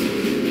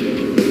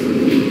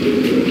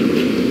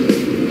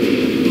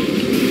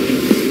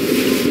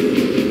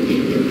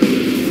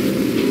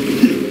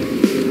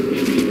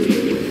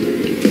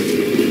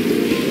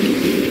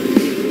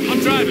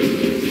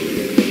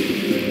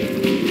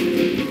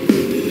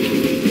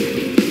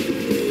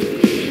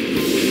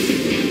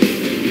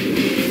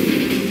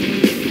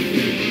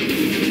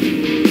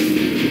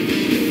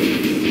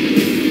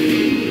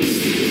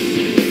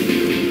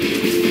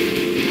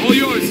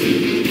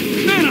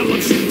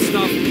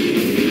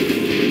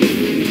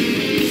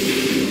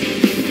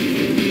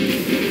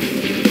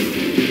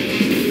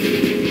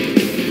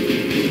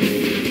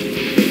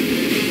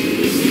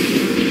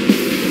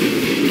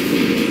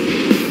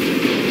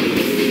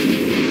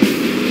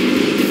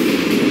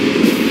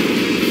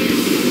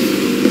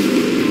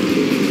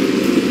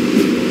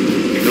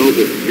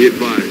 Be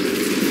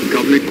advised.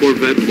 Covenant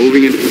Corvette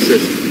moving into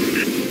position.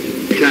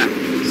 Cat,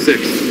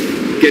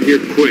 6. Get here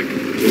quick.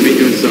 We'll meet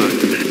you inside.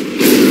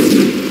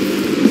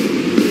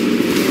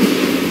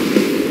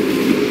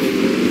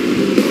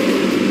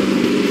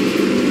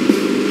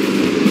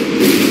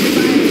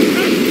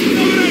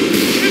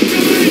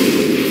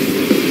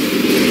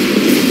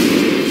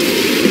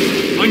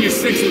 On your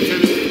 6,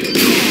 Lieutenant.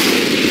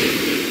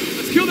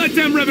 Let's kill that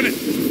damn Revenant.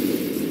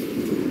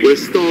 We're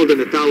stalled in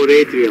the tower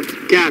atrium.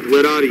 Cat,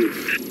 where are you?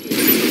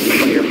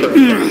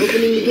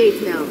 Opening the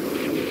gates now.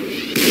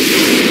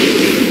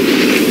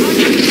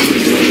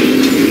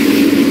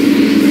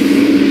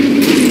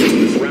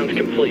 Round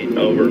complete.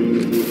 Over.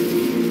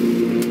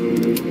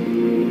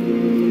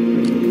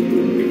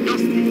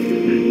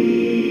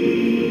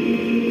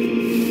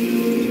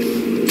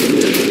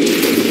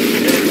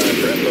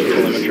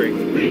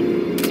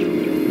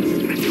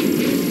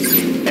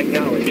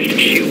 Acknowledged.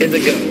 Shoot is a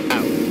go.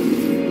 Out.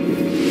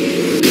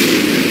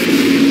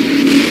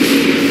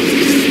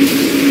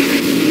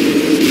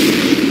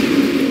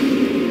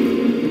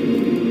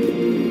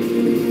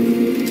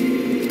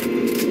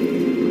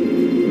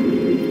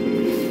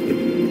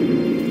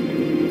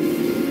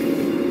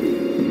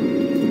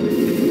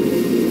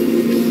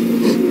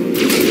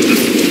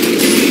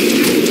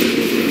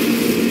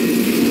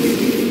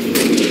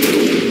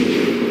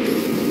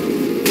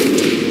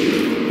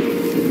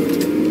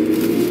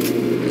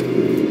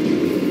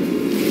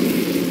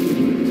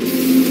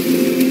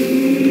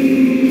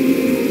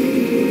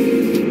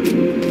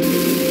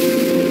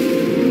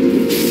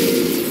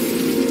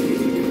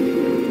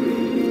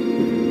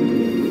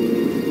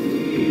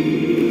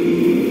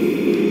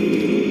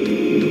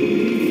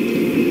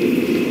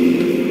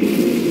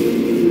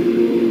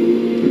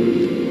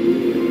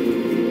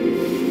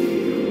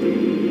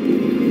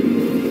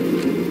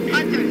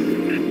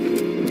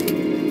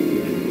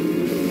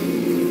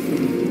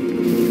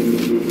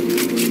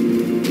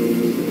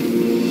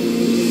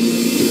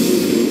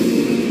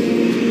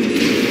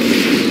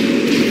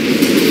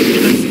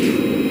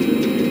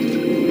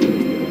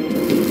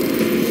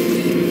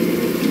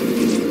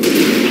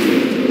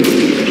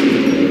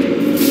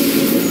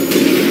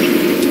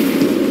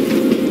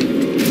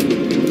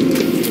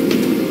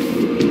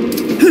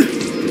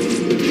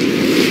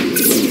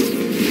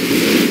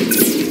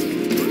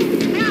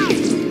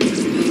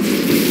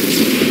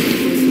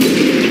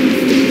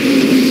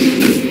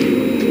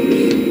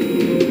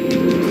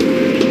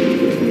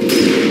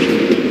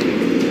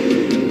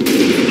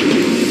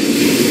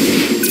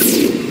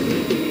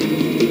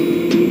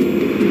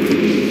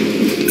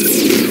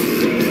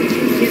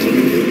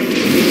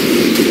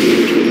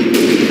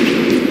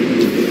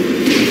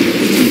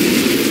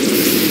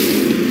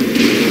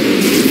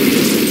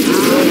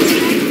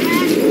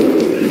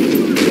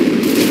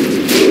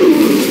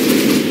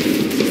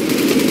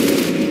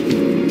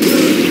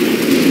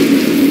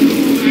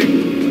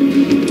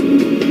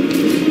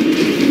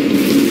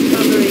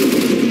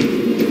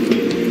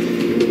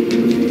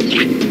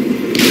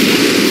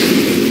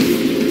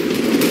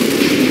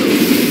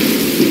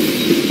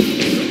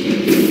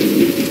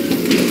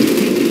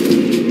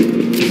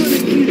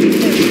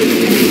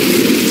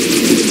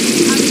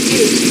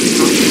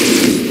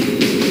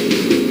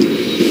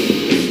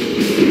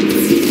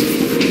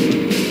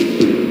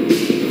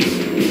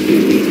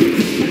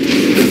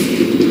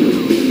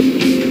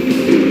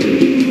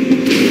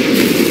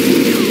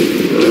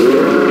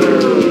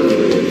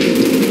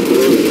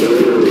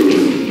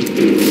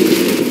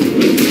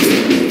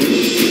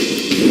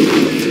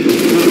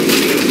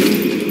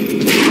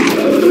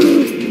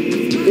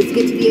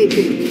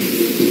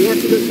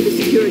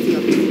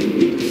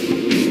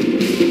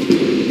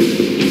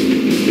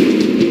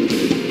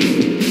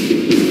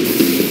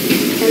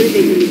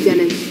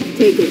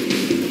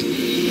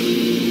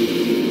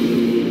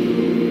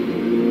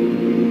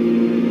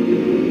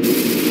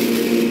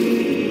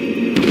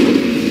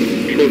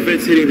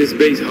 Corvette's hitting this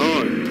base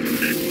hard.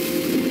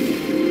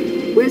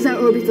 Where's our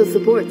orbital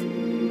support?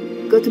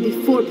 Got to be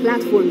 4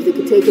 platforms that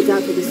could take it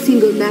out with a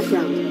single map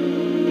round.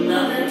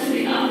 Welcome to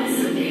the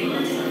Office of Naval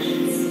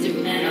Intelligence.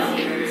 And all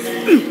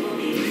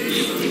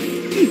representatives will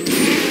be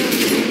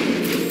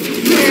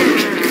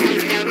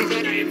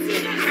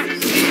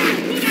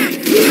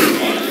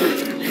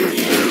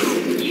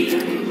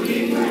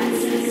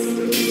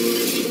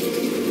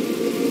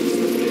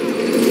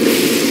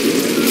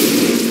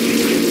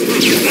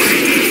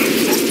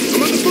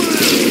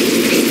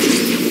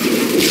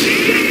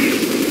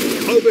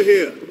Over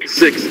here.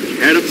 6,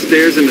 head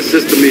upstairs and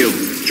assist Emil.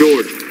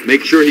 George,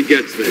 make sure he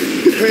gets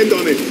there. Depend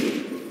on it.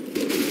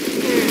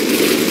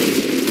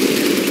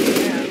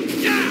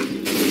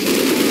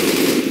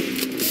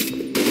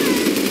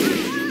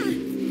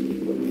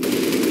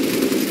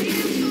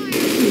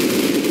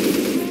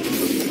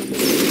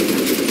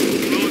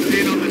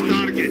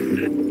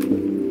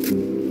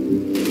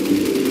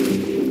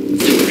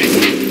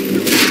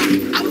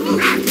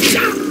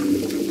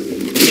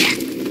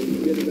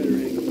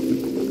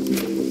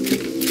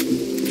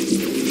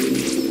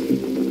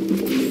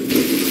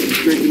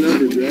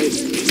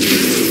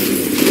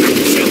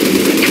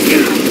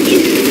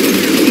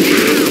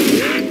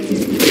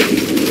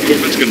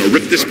 Corvette's gonna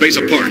rip this base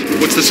apart.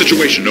 What's the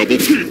situation, Noble?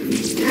 6,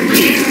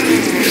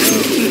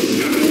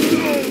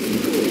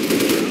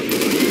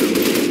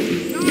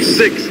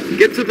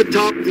 get to the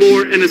top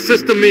floor and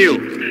assist Emil.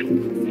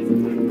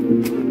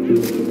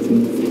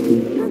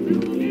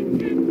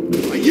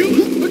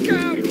 Look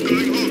out!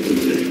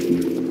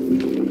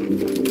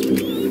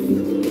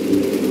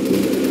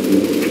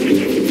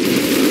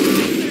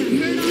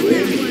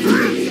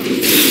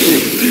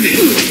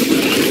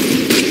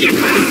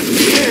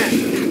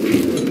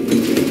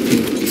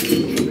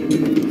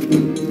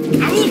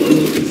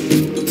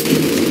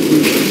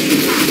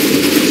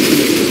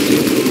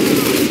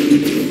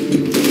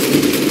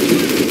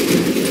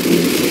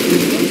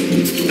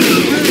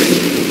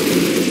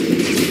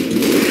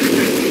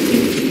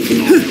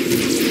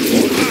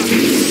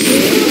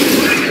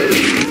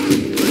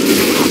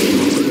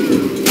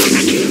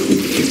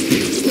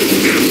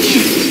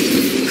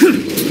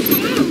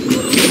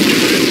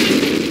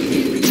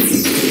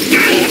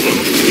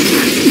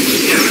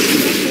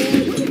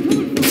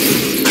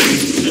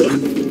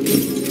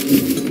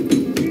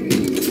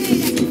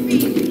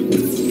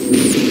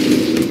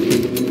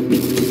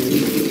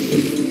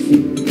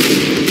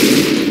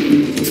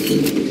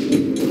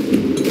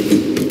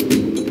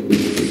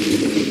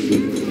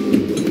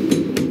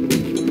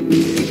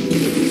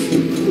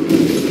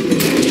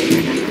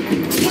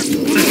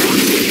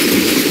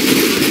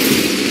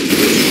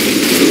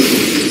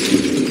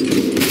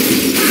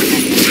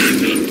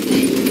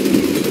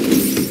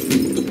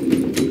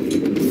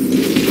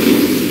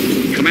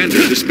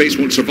 This base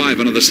won't survive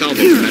another salvo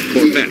from that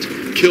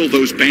Corvette. Kill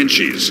those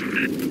Banshees.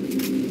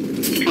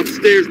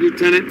 Upstairs,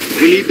 Lieutenant.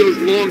 We need those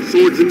long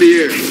swords in the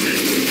air.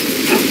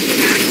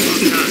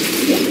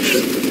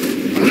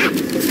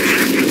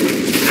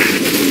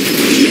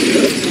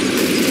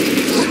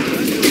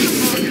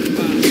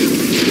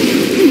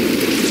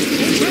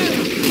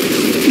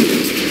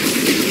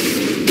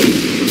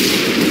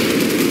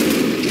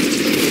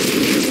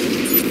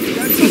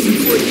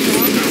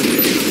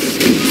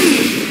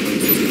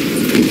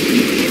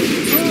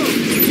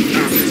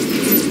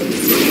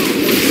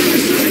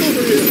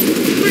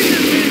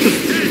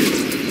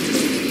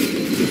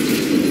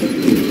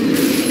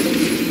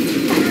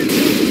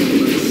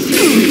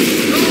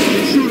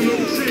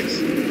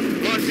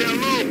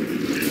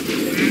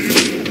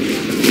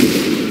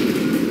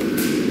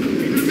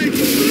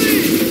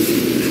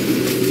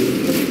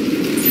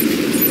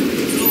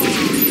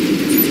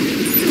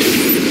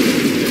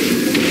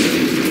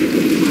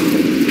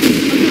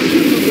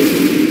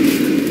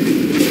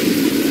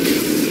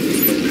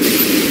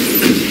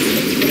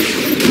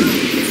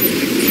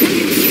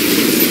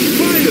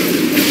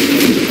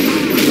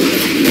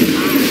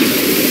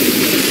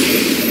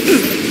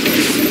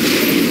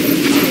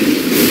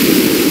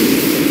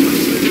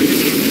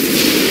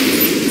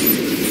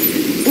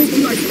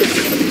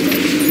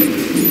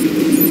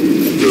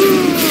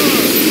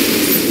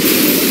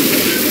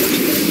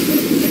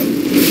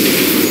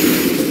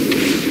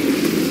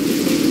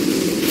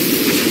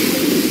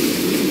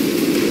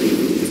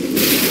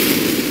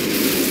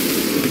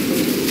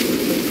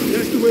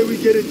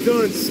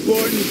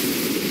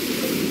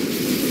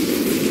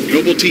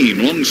 Noble team,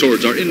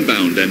 longswords are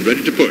inbound and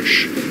ready to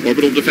push.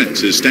 Orbital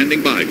defense is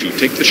standing by to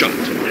take the shot.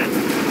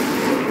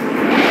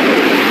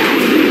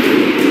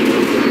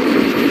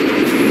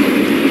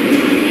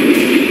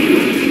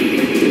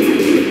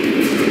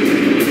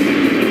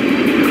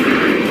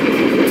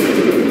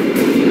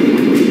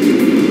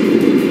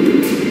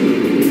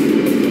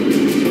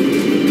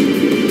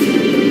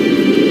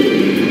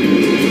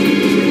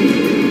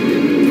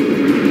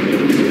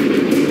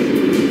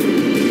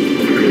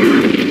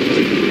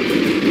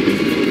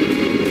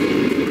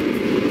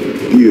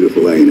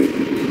 Beautiful, ain't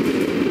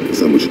it?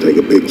 Someone should take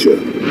a picture.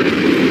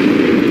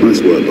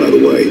 Nice work, by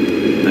the way.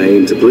 I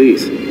aim to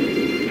please.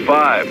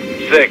 5,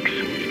 6,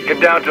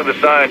 get down to the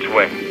science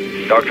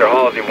wing. Dr.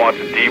 Halsey wants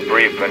a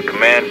debrief and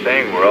command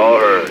saying we're all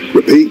hers.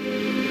 Repeat?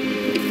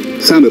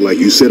 Sounded like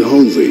you said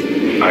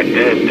Halsey. I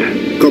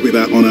did. Copy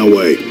that, on our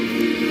way.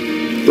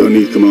 Don't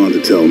need command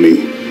to tell me.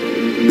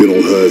 Been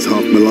all hers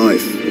half my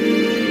life.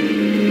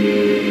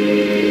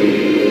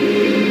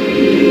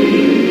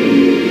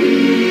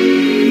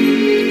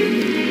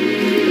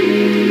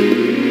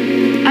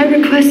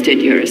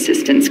 Requested your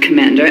assistance,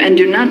 Commander, and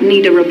do not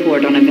need a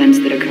report on events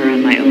that occur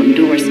on my own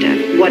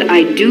doorstep. What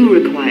I do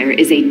require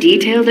is a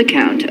detailed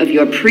account of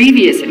your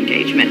previous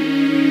engagement.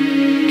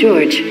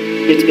 George,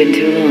 it's been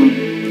too long.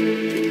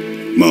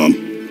 Mom.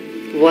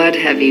 What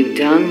have you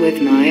done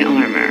with my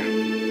armor?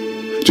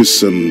 Just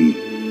some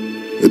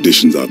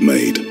additions I've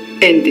made.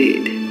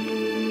 Indeed.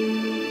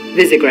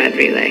 Visegrad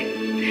Relay.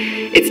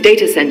 Its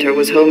data center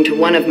was home to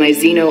one of my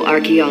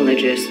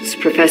xenoarchaeologists,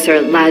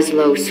 Professor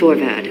Laszlo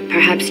Sorvad.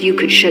 Perhaps you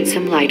could shed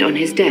some light on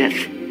his death.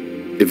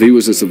 If he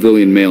was a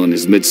civilian male in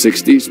his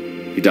mid-60s,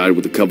 he died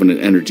with a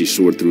Covenant energy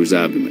sword through his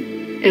abdomen.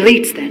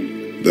 Elites,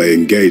 then? They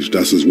engaged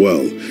us as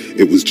well.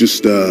 It was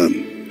just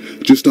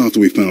after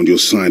we found your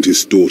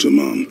scientist's daughter,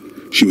 Mom.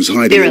 She was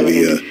hiding in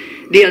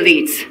The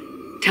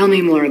Elites. Tell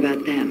me more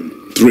about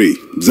them. 3,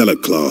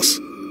 Zealot class.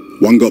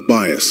 One got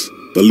bias.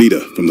 The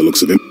leader, from the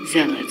looks of him.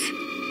 Zealots.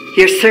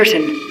 You're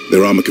certain?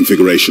 Their armor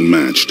configuration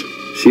matched.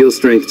 Shield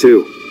strength,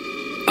 too.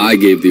 I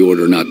gave the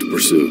order not to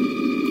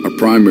pursue. Our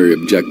primary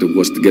objective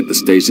was to get the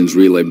station's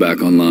relay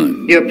back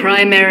online. Your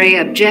primary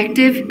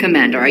objective?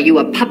 Commander, are you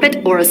a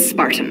puppet or a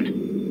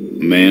Spartan?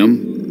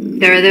 Ma'am?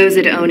 There are those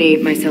at ONI,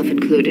 myself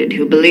included,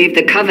 who believe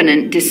the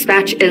Covenant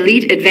dispatch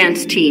elite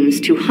advance teams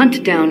to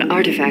hunt down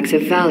artifacts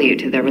of value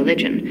to their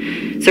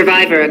religion.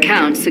 Survivor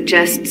accounts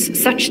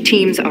suggests such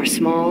teams are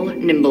small,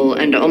 nimble,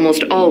 and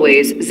almost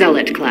always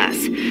Zealot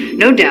class.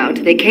 No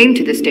doubt they came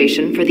to the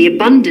station for the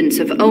abundance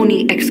of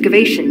ONI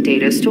excavation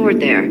data stored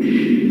there.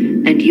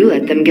 And you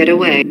let them get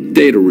away.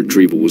 Data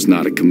retrieval was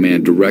not a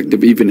command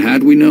directive. Even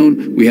had we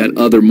known, we had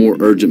other more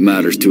urgent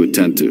matters to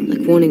attend to.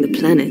 Like warning the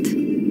planet.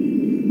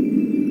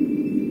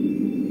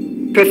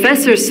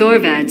 Professor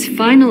Sorvad's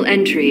final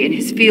entry in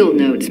his field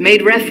notes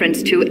made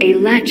reference to a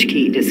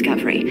latchkey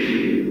discovery.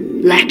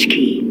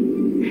 Latchkey.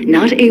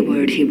 Not a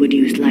word he would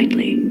use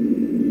lightly.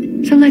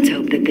 So let's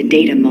hope that the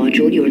data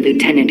module your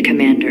Lieutenant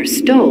Commander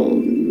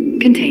stole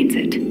contains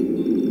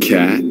it.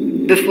 Cat?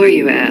 Before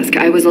you ask,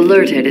 I was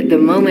alerted at the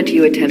moment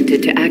you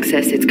attempted to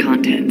access its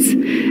contents,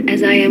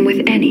 as I am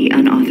with any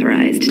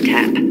unauthorized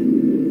tap.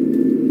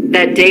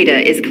 That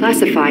data is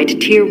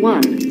classified Tier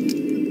 1.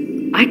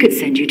 I could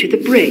send you to the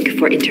brig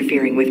for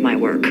interfering with my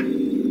work.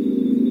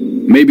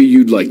 Maybe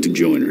you'd like to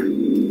join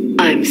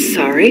her. I'm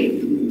sorry?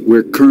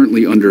 We're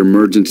currently under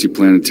emergency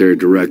planetary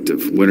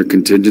directive, winter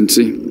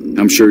contingency.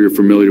 I'm sure you're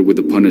familiar with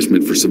the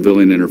punishment for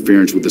civilian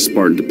interference with the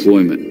Spartan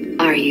deployment.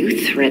 Are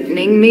you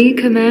threatening me,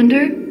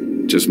 Commander?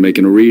 Just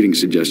making a reading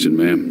suggestion,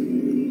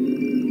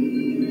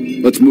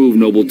 ma'am. Let's move,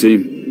 Noble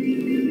Team.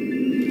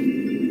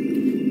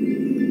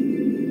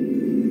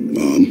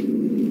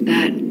 Mom?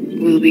 That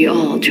will be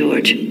all,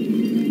 George.